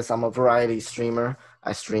before, guys, I'm a variety streamer.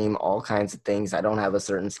 I stream all kinds of things. I don't have a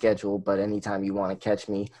certain schedule, but anytime you want to catch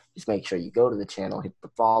me, just make sure you go to the channel, hit the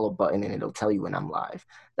follow button, and it'll tell you when I'm live.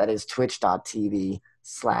 That is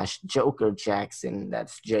twitch.tv/Joker Jackson.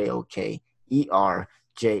 That's JOKER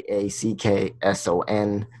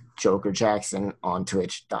Jackson, Joker Jackson on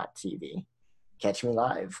Twitch.tv. Catch me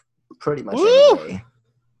live pretty much Woo! every day.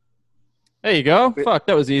 There you go. Fuck,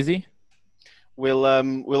 that was easy. We'll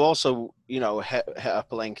also hit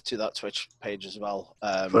up a link to that Twitch page as well.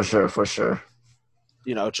 For sure.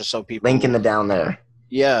 Just so people link in the down there.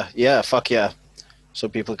 Yeah, fuck yeah. So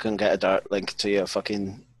people can get a direct link to your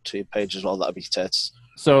page as well. That'd be tits.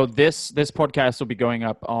 So this podcast will be going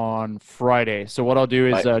up on Friday. So what I'll do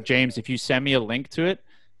is, James, if you send me a link to it,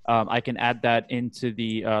 I can add that into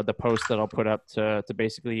the post that I'll put up to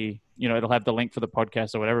basically, it'll have the link for the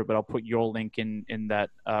podcast or whatever, but I'll put your link in that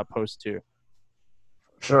post too.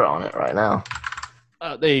 Sure, on it right now.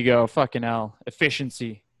 There you go. Fucking hell.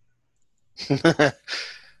 Efficiency. You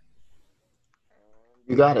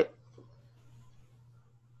got it.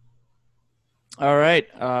 All right.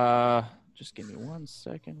 Just give me 1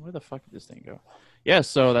 second. Where the fuck did this thing go? Yeah,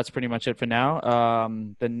 so that's pretty much it for now.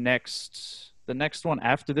 The next one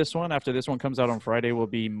after this one comes out on Friday, will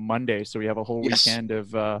be Monday. So we have a whole weekend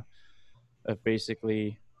of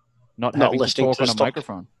basically not having to talk on a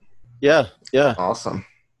microphone. Yeah. Awesome.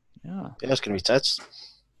 Yeah, it's gonna be tits.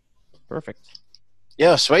 Perfect.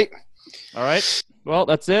 Yeah, sweet. All right. Well,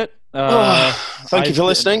 that's it. Thank you for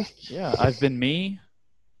listening. Yeah, I've been me.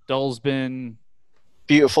 Dull's been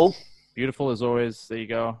beautiful as always. There you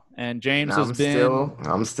go. And James I'm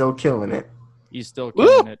still killing it. He's still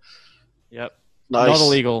killing it. Yep. Nice. Not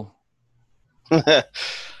illegal. All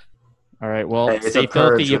right. Well, stay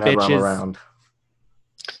filthy, you bitches.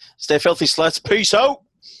 Stay filthy, sluts. Peace out.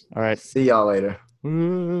 All right. See y'all later.